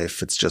of my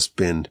life, it's just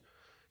been,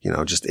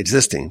 just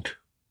existing.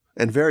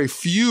 And very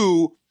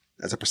few,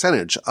 as a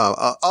percentage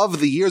of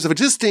the years of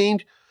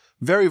existing,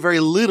 very, very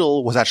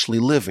little was actually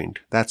living.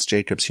 That's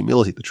Jacob's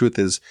humility. The truth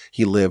is,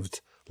 he lived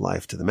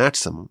life to the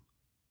maximum.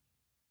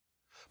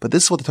 But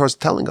this is what the Torah is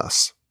telling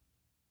us.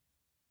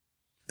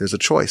 There's a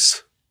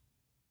choice.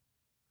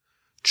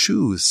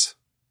 Choose.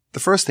 The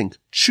first thing,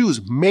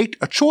 choose. Make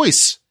a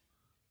choice.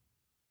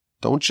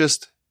 Don't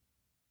just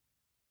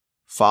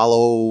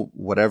follow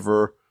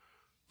whatever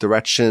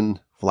direction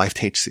life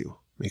takes you.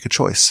 Make a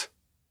choice.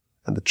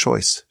 And the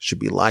choice should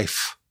be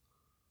life.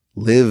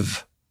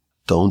 Live.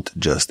 Don't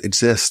just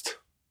exist.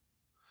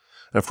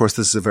 And of course,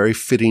 this is a very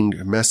fitting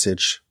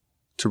message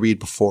to read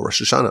before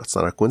Rosh Hashanah. It's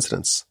not a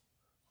coincidence.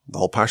 The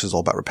whole Parsha is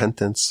all about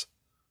repentance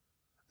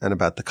and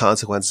about the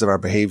consequences of our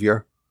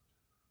behavior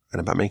and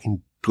about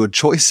making good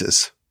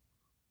choices.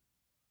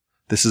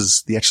 This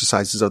is the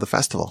exercises of the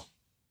festival.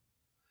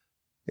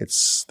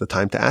 It's the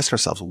time to ask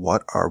ourselves,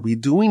 what are we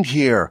doing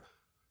here?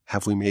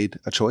 Have we made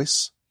a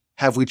choice?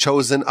 Have we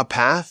chosen a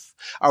path?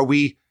 Are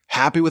we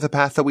happy with the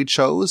path that we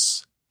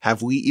chose?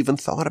 Have we even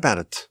thought about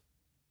it?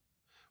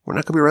 We're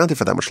not going to be around here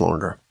for that much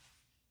longer.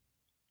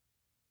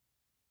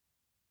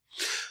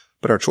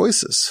 But our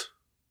choices,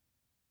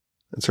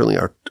 and certainly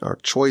our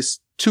choice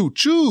to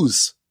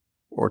choose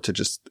or to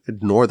just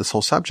ignore this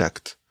whole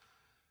subject,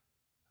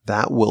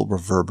 that will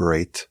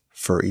reverberate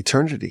for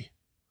eternity.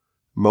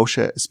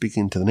 Moshe is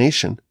speaking to the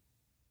nation,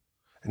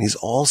 and he's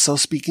also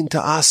speaking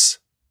to us.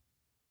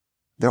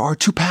 There are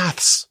two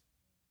paths.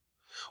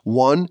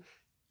 One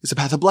is a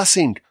path of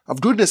blessing,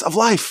 of goodness, of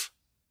life,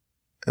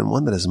 and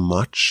one that is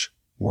much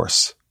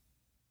worse.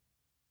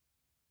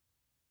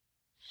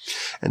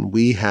 And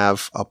we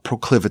have a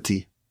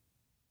proclivity.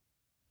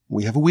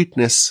 We have a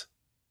weakness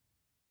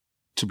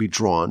to be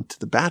drawn to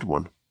the bad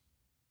one.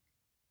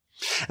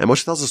 And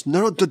Moshe tells us,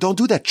 no, don't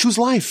do that. Choose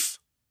life.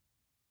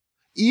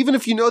 Even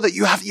if you know that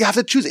you have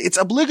to choose it. It's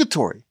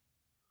obligatory.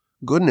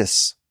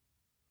 Goodness,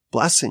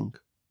 blessing,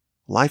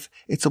 life,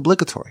 it's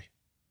obligatory.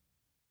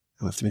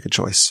 And we have to make a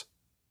choice.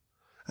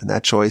 And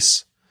that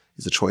choice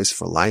is a choice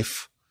for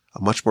life,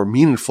 a much more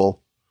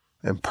meaningful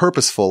and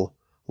purposeful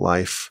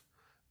life.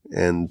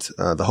 And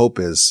the hope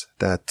is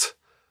that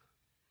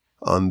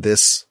on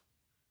this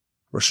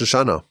Rosh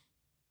Hashanah,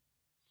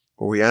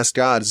 where we ask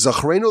God,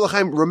 Zachreinu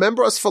l'chaim,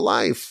 remember us for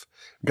life.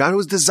 God who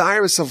is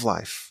desirous of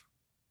life.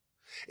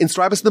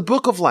 Inscribe us in the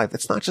book of life.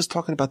 It's not just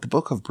talking about the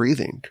book of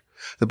breathing,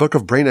 the book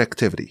of brain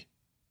activity.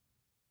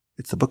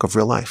 It's the book of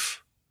real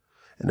life.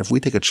 And if we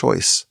take a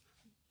choice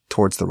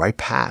towards the right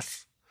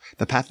path,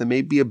 the path that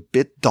may be a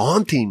bit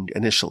daunting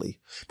initially,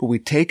 but we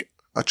take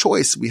a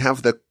choice, we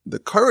have the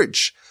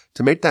courage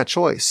to make that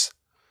choice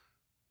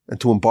and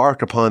to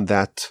embark upon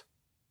that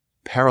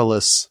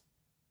perilous,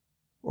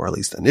 or at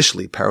least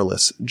initially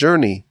perilous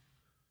journey,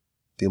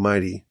 the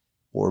Almighty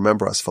will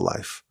remember us for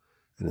life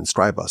and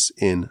inscribe us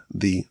in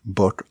the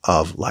book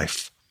of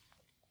life.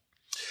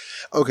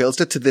 Okay, let's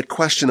get to the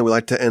question that we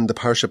like to end the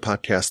Parsha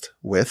podcast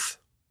with.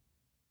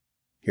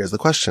 Here's the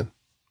question.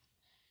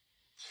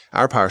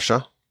 Our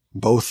Parsha,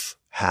 both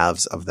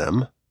halves of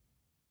them,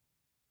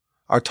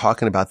 are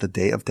talking about the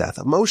day of death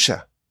of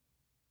Moshe.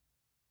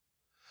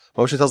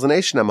 Moshe tells the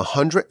nation, I'm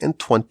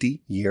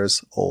 120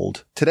 years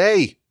old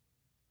today.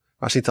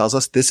 Rashi tells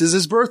us this is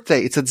his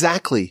birthday. It's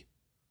exactly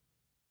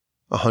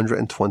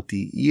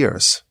 120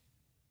 years.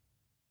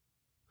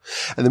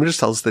 And the Midrash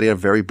tells us that he had a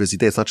very busy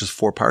day. It's not just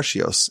 4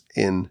 parshios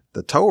in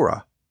the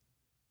Torah.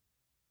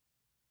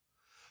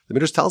 The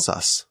Midrash tells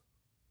us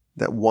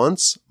that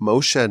once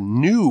Moshe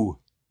knew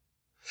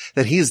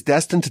that he is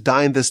destined to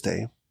die in this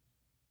day,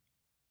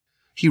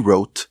 he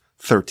wrote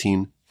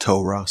 13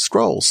 Torah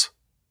scrolls.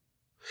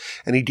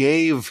 And he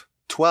gave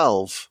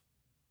 12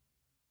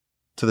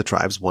 to the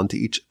tribes, 1 to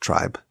each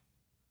tribe.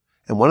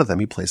 And one of them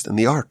he placed in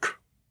the ark.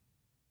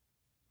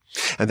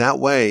 And that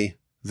way,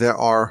 there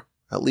are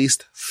at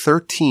least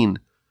 13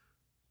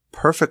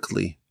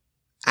 perfectly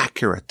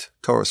accurate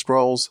Torah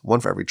scrolls,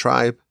 1 for every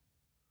tribe.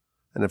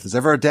 And if there's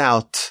ever a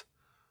doubt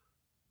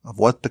of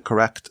what the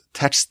correct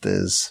text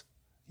is,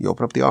 you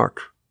open up the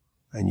ark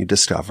and you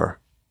discover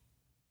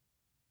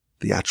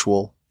the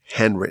actual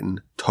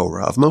handwritten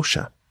Torah of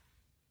Moshe.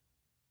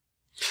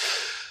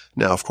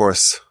 Now, of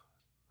course,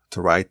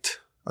 to write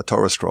a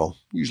Torah scroll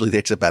usually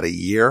takes about a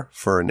year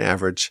for an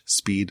average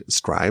speed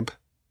scribe.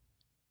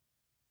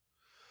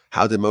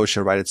 How did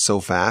Moshe write it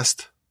so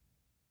fast?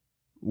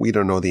 We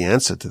don't know the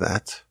answer to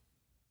that.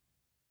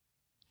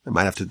 It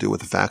might have to do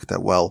with the fact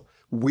that, well,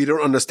 we don't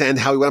understand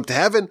how he went up to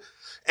heaven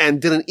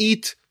and didn't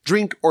eat,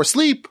 drink, or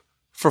sleep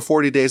for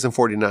 40 days and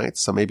 40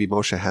 nights. So maybe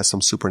Moshe has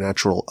some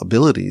supernatural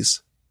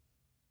abilities.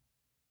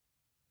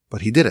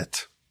 But he did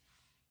it.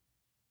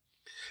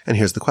 And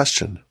here's the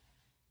question.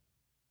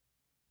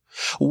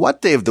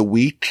 What day of the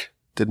week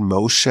did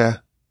Moshe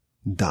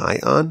die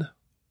on?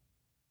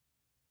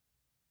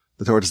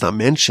 The Torah does not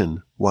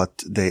mention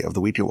what day of the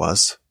week it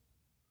was,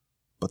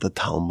 but the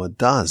Talmud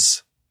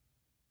does.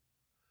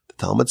 The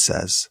Talmud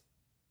says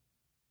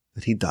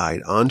that he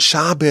died on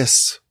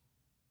Shabbos.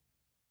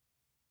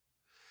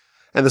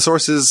 And the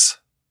sources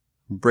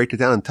break it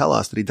down and tell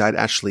us that he died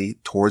actually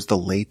towards the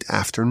late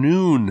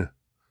afternoon,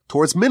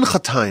 towards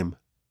Mincha time.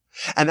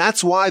 And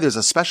that's why there's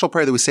a special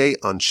prayer that we say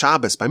on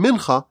Shabbos by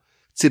Mincha,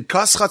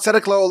 Tzidkascha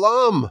tzedek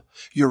la'olam.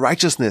 Your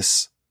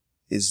righteousness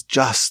is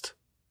just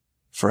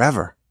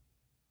forever.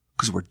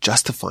 Because we're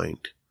justifying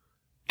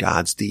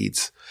God's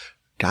deeds.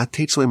 God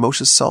takes away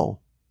Moshe's soul.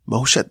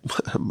 Moshe,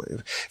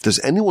 if there's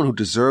anyone who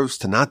deserves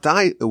to not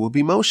die, it will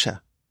be Moshe.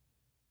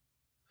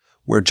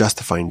 We're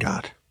justifying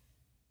God.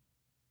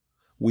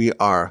 We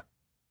are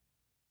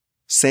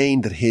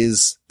saying that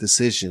his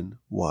decision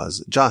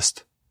was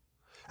just.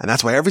 And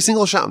that's why every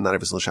single Shabbos, not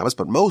every single Shabbos,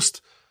 but most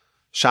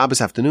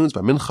Shabbos afternoons by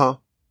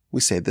Mincha, we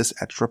say this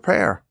extra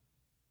prayer.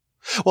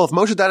 Well, if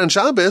Moshe died on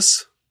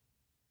Shabbos,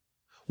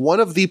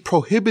 one of the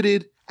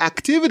prohibited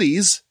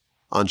activities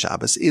on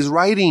Shabbos is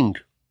writing.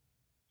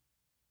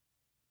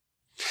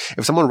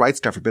 If someone writes,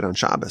 God forbid, on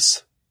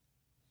Shabbos,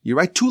 you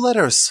write 2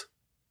 letters.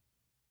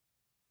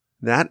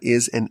 That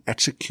is an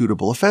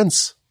executable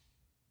offense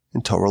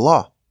in Torah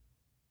law.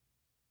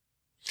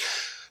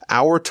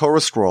 Our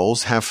Torah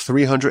scrolls have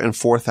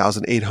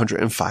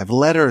 304,805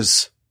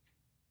 letters.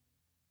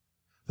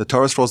 The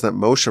Torah scrolls that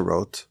Moshe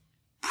wrote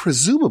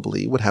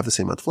presumably would have the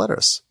same amount of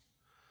letters.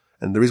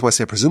 And the reason why I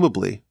say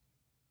presumably,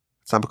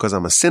 it's not because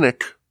I'm a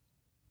cynic,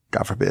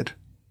 God forbid,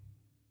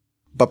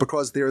 but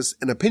because there's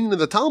an opinion of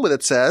the Talmud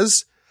that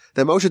says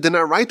that Moshe did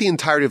not write the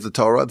entirety of the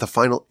Torah. The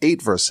final 8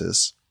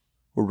 verses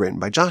were written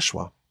by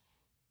Joshua.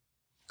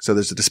 So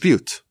there's a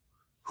dispute.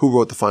 Who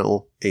wrote the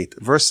final 8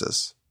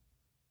 verses?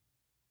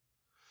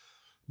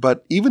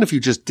 But even if you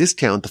just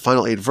discount the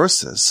final 8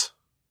 verses,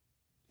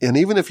 and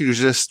even if you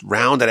just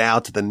round it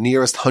out to the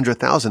nearest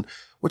 100,000,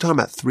 we're talking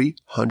about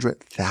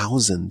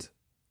 300,000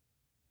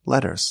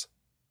 letters.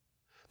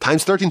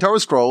 Times 13 Torah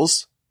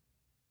scrolls,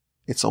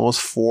 it's almost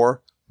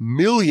 4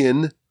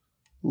 million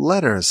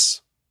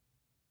letters.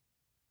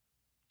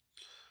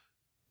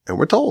 And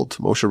we're told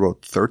Moshe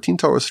wrote 13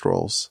 Torah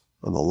scrolls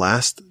on the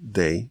last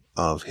day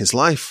of his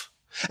life.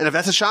 And if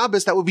that's a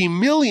Shabbos, that would be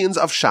millions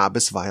of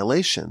Shabbos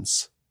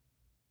violations.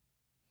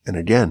 And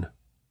again,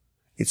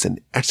 it's an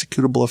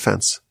executable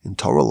offense in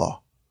Torah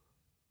law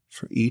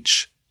for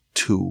each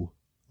 2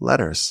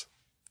 letters.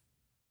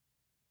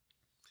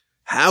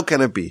 How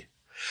can it be?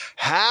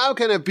 How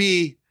can it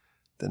be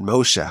that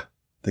Moshe,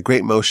 the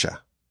great Moshe,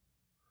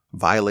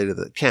 violated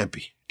it? Can't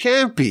be.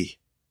 Can't be.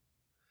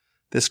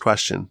 This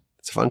question,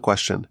 it's a fun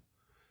question.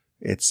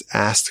 It's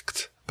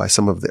asked by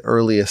some of the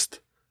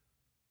earliest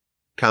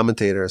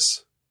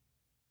commentators,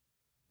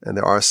 and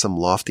there are some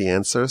lofty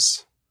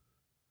answers.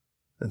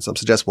 And some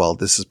suggest, well,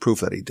 this is proof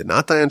that he did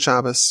not die on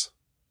Shabbos.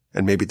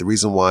 And maybe the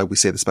reason why we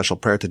say the special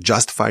prayer to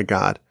justify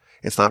God,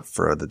 it's not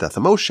for the death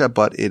of Moshe,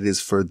 but it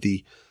is for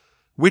the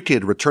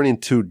wicked returning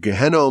to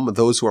Gehenom,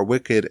 those who are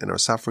wicked and are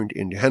suffering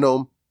in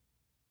Gehenom.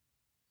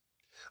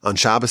 On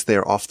Shabbos, they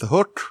are off the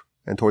hook.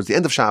 And towards the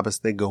end of Shabbos,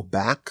 they go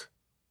back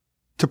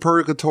to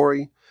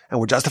purgatory. And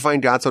we're justifying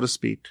God, so to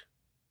speak.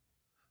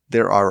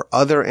 There are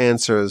other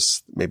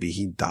answers. Maybe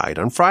he died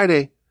on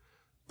Friday,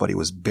 but he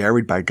was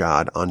buried by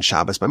God on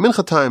Shabbos by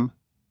Mincha time.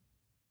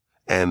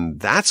 And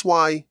that's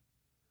why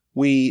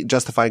we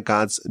justify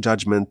God's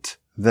judgment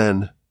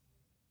then.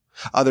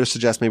 Others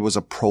suggest maybe it was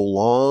a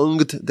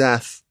prolonged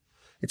death.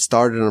 It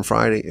started on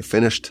Friday, it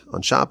finished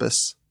on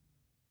Shabbos.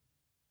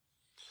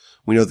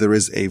 We know there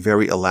is a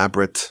very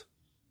elaborate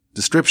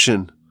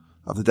description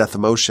of the death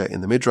of Moshe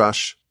in the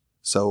Midrash,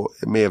 so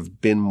it may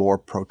have been more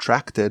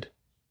protracted.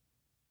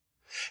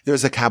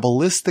 There's a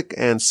Kabbalistic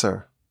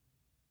answer,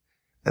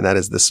 and that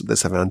is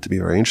this I found to be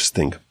very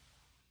interesting.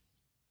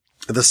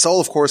 The soul,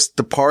 of course,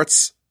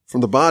 departs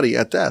from the body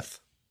at death,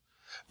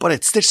 but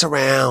it sticks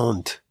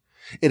around.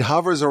 It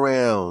hovers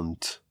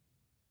around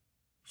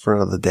for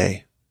another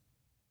day.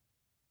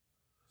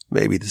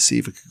 Maybe to see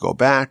if it could go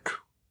back.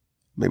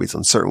 Maybe it's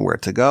uncertain where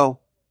to go.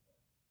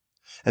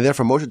 And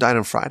therefore Moshe died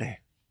on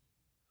Friday,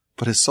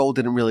 but his soul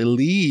didn't really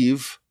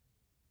leave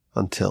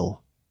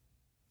until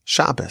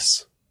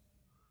Shabbos.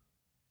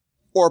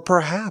 Or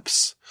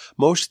perhaps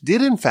Moshe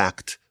did in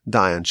fact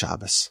die on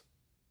Shabbos,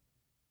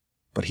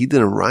 but he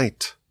didn't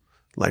write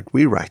like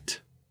we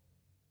write.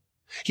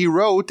 He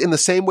wrote in the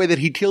same way that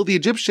he killed the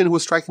Egyptian who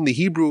was striking the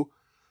Hebrew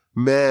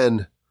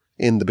man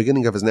in the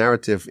beginning of his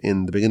narrative,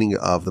 in the beginning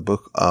of the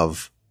book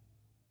of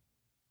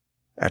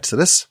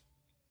Exodus.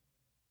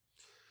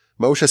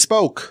 Moshe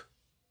spoke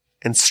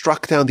and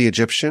struck down the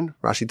Egyptian.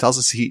 Rashi tells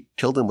us he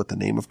killed him with the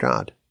name of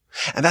God.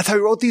 And that's how he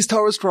wrote these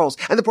Torah scrolls.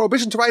 And the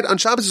prohibition to write on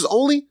Shabbos is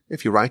only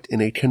if you write in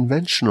a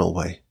conventional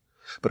way.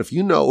 But if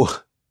you know,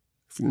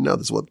 this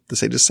is what the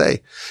sages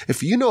say,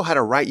 if you know how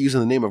to write using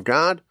the name of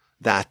God,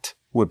 that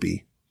would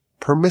be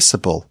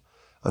permissible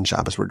on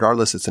Shabbos.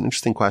 Regardless, it's an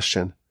interesting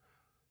question.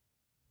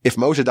 If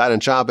Moshe died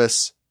on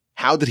Shabbos,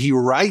 how did he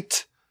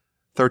write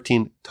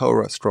 13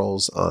 Torah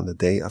scrolls on the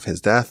day of his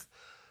death?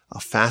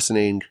 A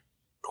fascinating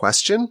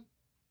question.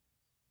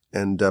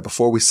 And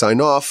before we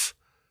sign off,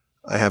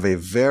 I have a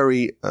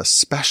very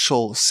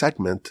special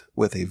segment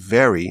with a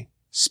very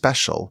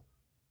special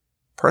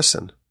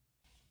person.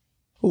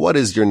 What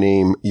is your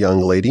name, young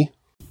lady?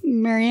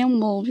 Miriam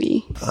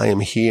Wolby. I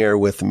am here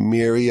with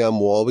Miriam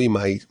Wolby,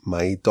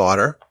 my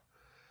daughter,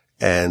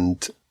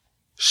 and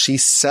she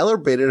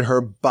celebrated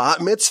her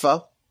bat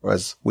mitzvah, or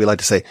as we like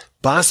to say,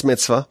 bas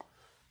mitzvah,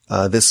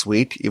 this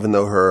week, even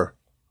though her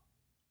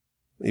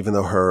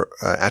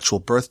actual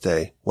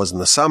birthday was in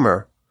the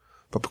summer,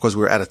 but because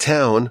we were out of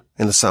town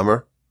in the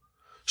summer,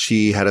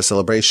 she had a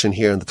celebration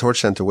here in the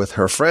Torch Center with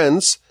her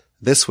friends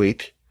this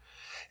week.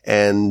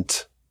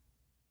 And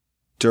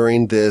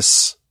during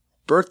this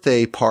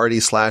birthday party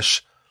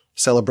 /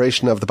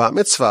 celebration of the bat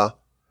mitzvah,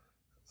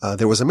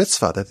 there was a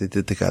mitzvah that they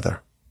did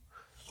together.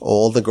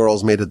 All the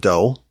girls made a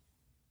dough.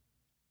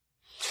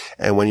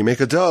 And when you make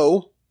a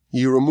dough,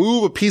 you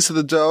remove a piece of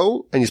the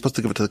dough and you're supposed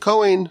to give it to the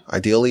Kohen,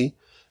 ideally.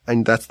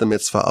 And that's the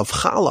mitzvah of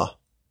challah.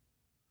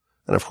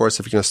 And of course,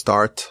 if you're going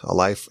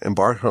to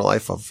embark on a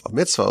life of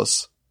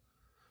mitzvahs,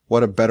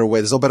 what a better way.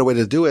 There's no better way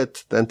to do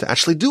it than to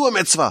actually do a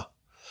mitzvah.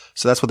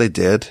 So that's what they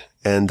did.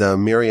 And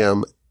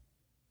Miriam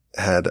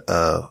had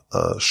a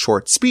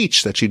short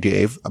speech that she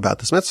gave about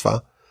this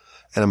mitzvah.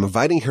 And I'm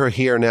inviting her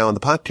here now on the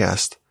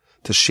podcast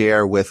to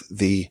share with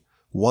the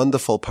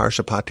wonderful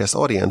Parsha podcast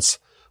audience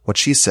what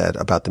she said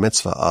about the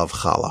mitzvah of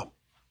challah.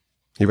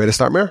 You ready to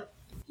start, Mir?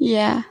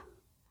 Yeah.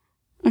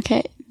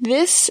 Okay.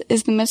 This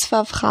is the mitzvah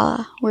of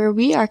challah, where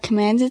we are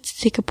commanded to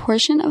take a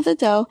portion of the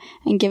dough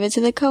and give it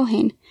to the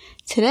Kohen.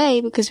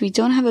 Today, because we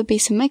don't have a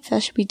Beis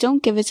HaMikdash, we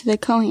don't give it to the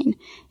Kohen.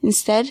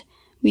 Instead,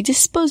 we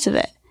dispose of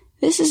it.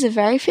 This is a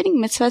very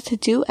fitting mitzvah to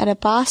do at a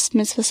bas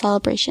mitzvah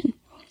celebration.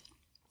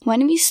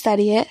 When we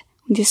study it,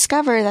 we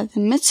discover that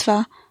the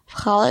mitzvah of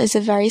challah is a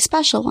very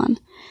special one.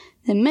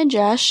 The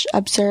Midrash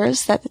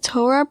observes that the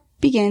Torah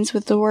begins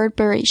with the word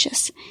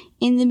Bereshis,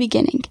 in the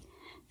beginning.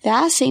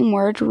 That same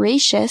word,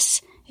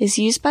 Reshis, is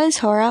used by the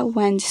Torah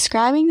when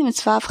describing the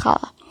mitzvah of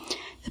challah.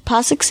 The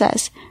pasuk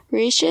says,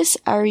 Reshis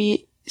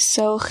arisochem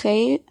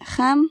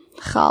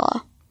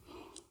challah.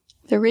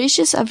 The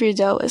reshis of your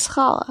dough is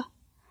challah.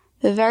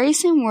 The very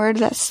same word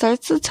that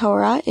starts the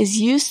Torah is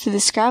used to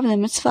describe the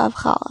mitzvah of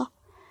challah.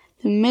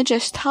 The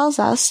Midrash tells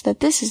us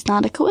that this is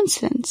not a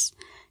coincidence.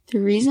 The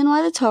reason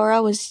why the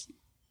Torah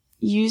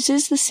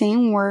uses the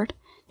same word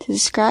to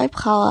describe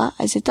challah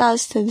as it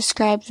does to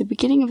describe the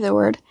beginning of the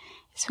word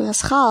is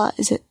because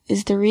challah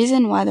is the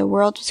reason why the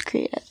world was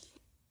created.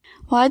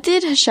 Why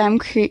did Hashem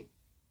create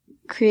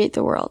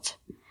the world?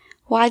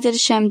 Why did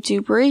Hashem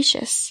do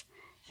Bereshis?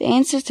 The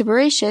answer to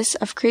Bereshis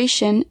of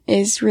creation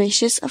is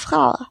Reshis of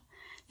challah.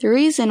 The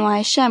reason why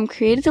Hashem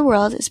created the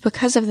world is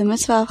because of the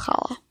mitzvah of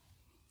challah.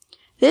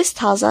 This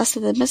tells us that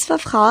the mitzvah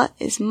of challah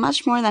is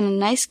much more than a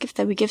nice gift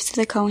that we give to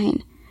the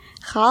Kohen.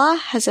 Challah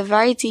has a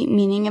very deep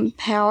meaning and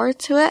power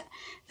to it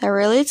that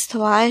relates to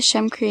why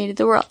Hashem created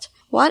the world.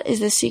 What is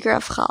the secret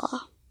of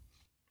challah?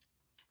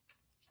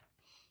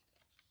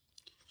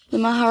 The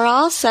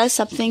Maharal says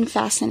something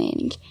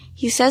fascinating.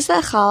 He says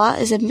that challah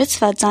is a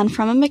mitzvah done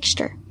from a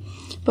mixture.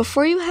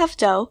 Before you have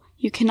dough,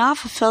 you cannot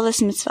fulfill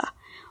this mitzvah.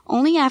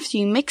 Only after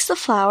you mix the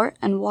flour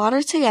and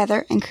water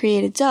together and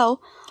create a dough,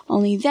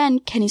 only then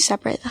can you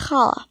separate the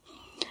challah.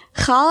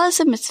 Challah is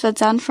a mitzvah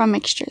done from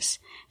mixtures.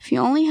 If you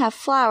only have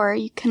flour,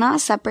 you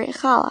cannot separate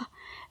challah.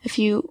 If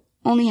you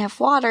only have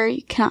water,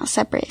 you cannot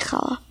separate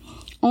challah.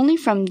 Only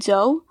from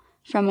dough,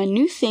 from a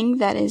new thing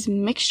that is a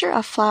mixture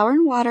of flour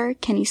and water,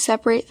 can you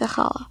separate the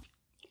challah.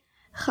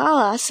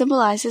 Challah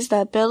symbolizes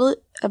the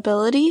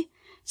ability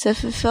to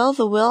fulfill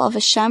the will of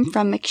Hashem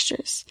from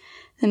mixtures.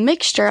 The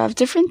mixture of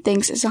different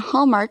things is a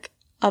hallmark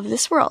of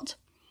this world.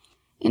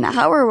 In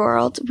our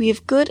world, we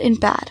have good and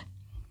bad.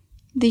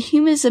 The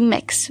human is a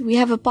mix. We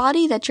have a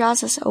body that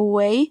draws us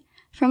away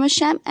from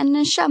Hashem and a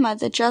neshama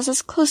that draws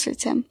us closer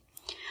to Him.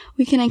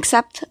 We can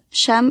accept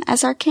Hashem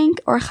as our king,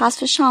 or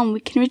chas v'shalom, we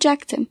can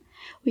reject Him.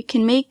 We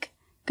can make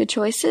good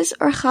choices,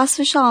 or chas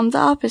v'shalom, the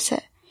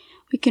opposite.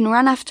 We can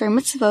run after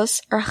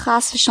mitzvos, or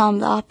chas v'shalom,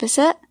 the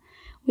opposite.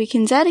 We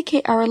can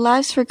dedicate our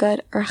lives for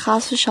good, or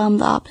chas v'shalom,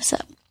 the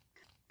opposite.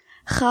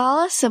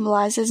 Challah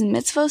symbolizes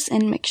mitzvos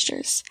and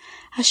mixtures.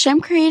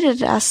 Hashem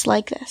created us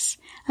like this,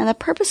 and the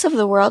purpose of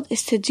the world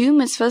is to do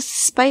mitzvos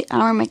despite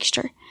our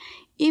mixture,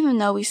 even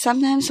though we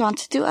sometimes want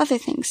to do other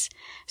things.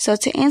 So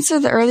to answer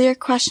the earlier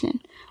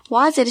question,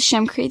 why did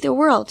Hashem create the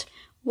world?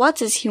 What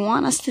does He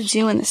want us to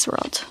do in this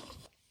world?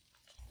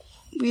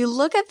 We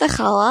look at the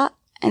challah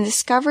and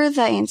discover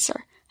the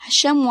answer.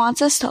 Hashem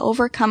wants us to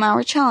overcome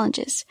our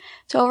challenges,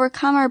 to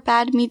overcome our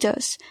bad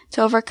midos,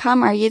 to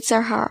overcome our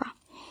yetzer hara,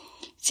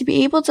 to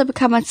be able to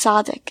become a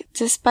tzaddik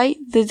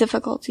despite the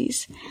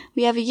difficulties.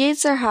 We have a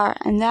yetzer hara,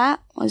 and that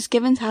was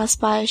given to us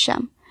by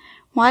Hashem.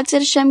 Why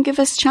did Hashem give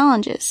us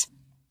challenges?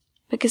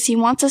 Because He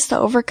wants us to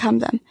overcome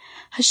them.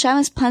 Hashem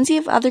has plenty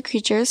of other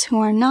creatures who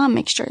are not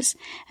mixtures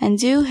and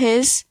do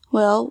His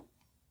will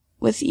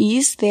with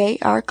ease. They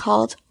are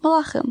called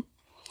malachim.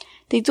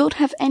 They don't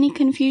have any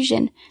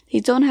confusion.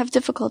 They don't have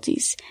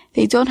difficulties.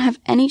 They don't have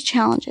any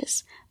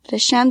challenges. But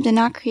Hashem did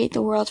not create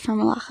the world for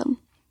malachim.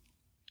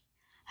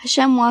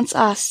 Hashem wants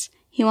us.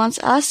 He wants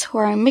us who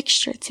are a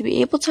mixture to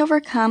be able to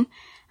overcome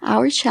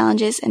our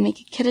challenges and make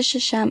a kiddush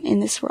Hashem in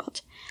this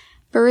world.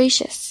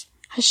 Bereshis,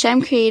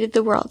 Hashem created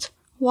the world.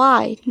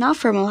 Why? Not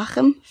for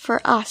malachim, for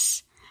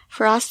us.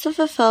 For us to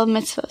fulfill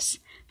mitzvos.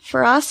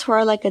 For us who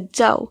are like a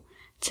dough,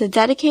 to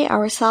dedicate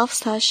ourselves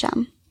to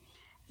Hashem.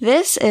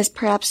 This is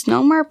perhaps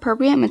no more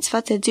appropriate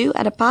mitzvah to do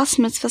at a bas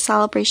mitzvah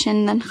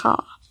celebration than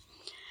challah.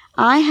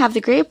 I have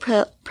the great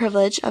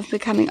privilege of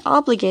becoming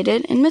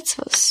obligated in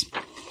mitzvos.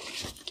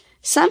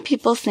 Some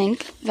people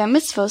think that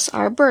mitzvos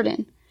are a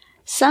burden.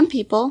 Some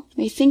people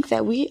may think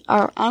that we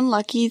are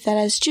unlucky that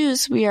as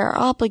Jews we are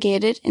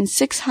obligated in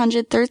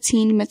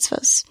 613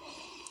 mitzvos.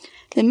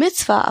 The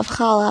mitzvah of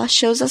challah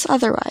shows us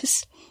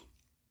otherwise.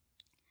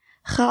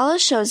 Challah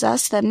shows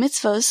us that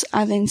mitzvos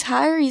are the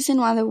entire reason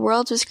why the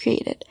world was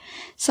created.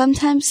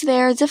 Sometimes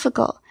they are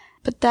difficult,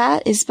 but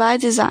that is by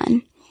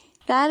design.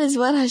 That is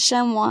what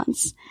Hashem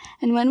wants.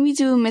 And when we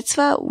do a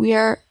mitzvah, we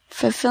are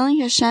fulfilling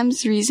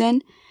Hashem's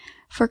reason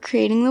for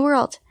creating the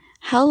world.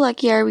 How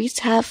lucky are we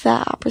to have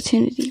that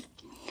opportunity?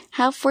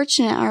 How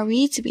fortunate are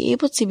we to be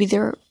able to be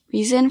the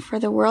reason for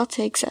the world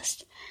to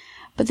exist?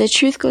 But the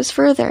truth goes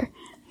further.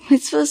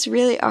 Mitzvahs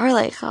really are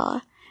like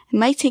challah. It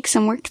might take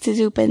some work to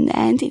do, but in the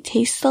end, it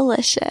tastes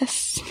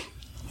delicious.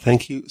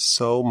 Thank you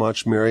so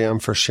much, Miriam,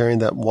 for sharing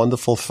that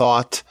wonderful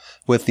thought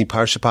with the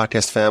Parsha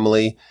Podcast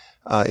family.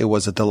 It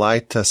was a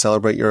delight to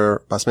celebrate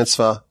your bas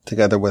mitzvah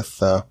together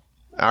with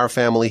our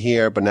family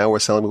here, but now we're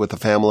celebrating with the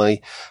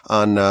family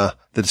on the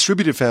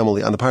distributed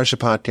family on the Parsha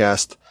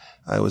Podcast.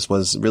 It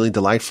was really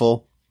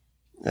delightful.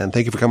 And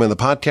thank you for coming on the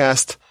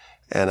podcast.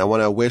 And I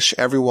want to wish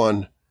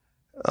everyone,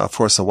 of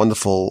course, a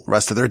wonderful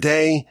rest of their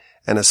day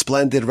and a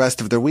splendid rest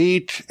of their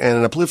week and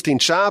an uplifting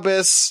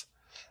Shabbos.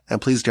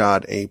 And please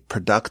God, a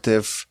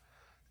productive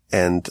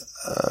and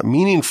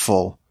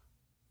meaningful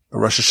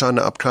Rosh Hashanah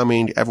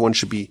upcoming. Everyone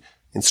should be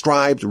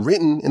inscribed,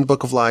 written in the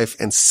Book of Life,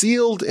 and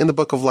sealed in the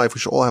Book of Life. We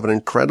should all have an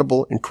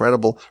incredible,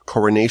 incredible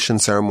coronation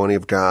ceremony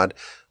of God.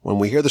 When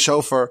we hear the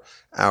shofar,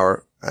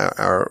 our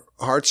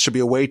hearts should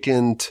be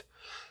awakened,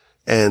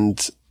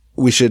 and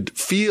we should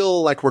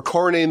feel like we're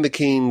coronating the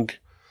King,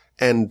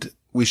 and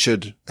we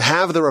should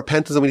have the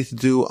repentance that we need to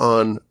do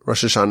on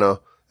Rosh Hashanah,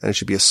 and it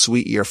should be a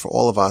sweet year for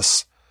all of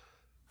us,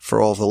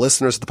 for all of the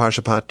listeners of the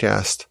Parsha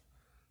Podcast,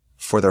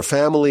 for their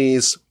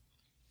families,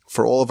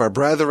 for all of our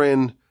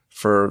brethren,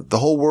 for the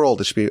whole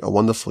world. It should be a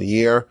wonderful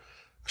year.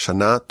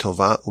 Shana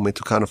Tova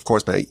Umetukan. Of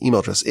course, my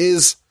email address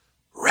is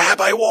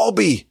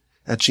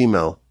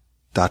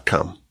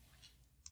rabbiwalby@gmail.com.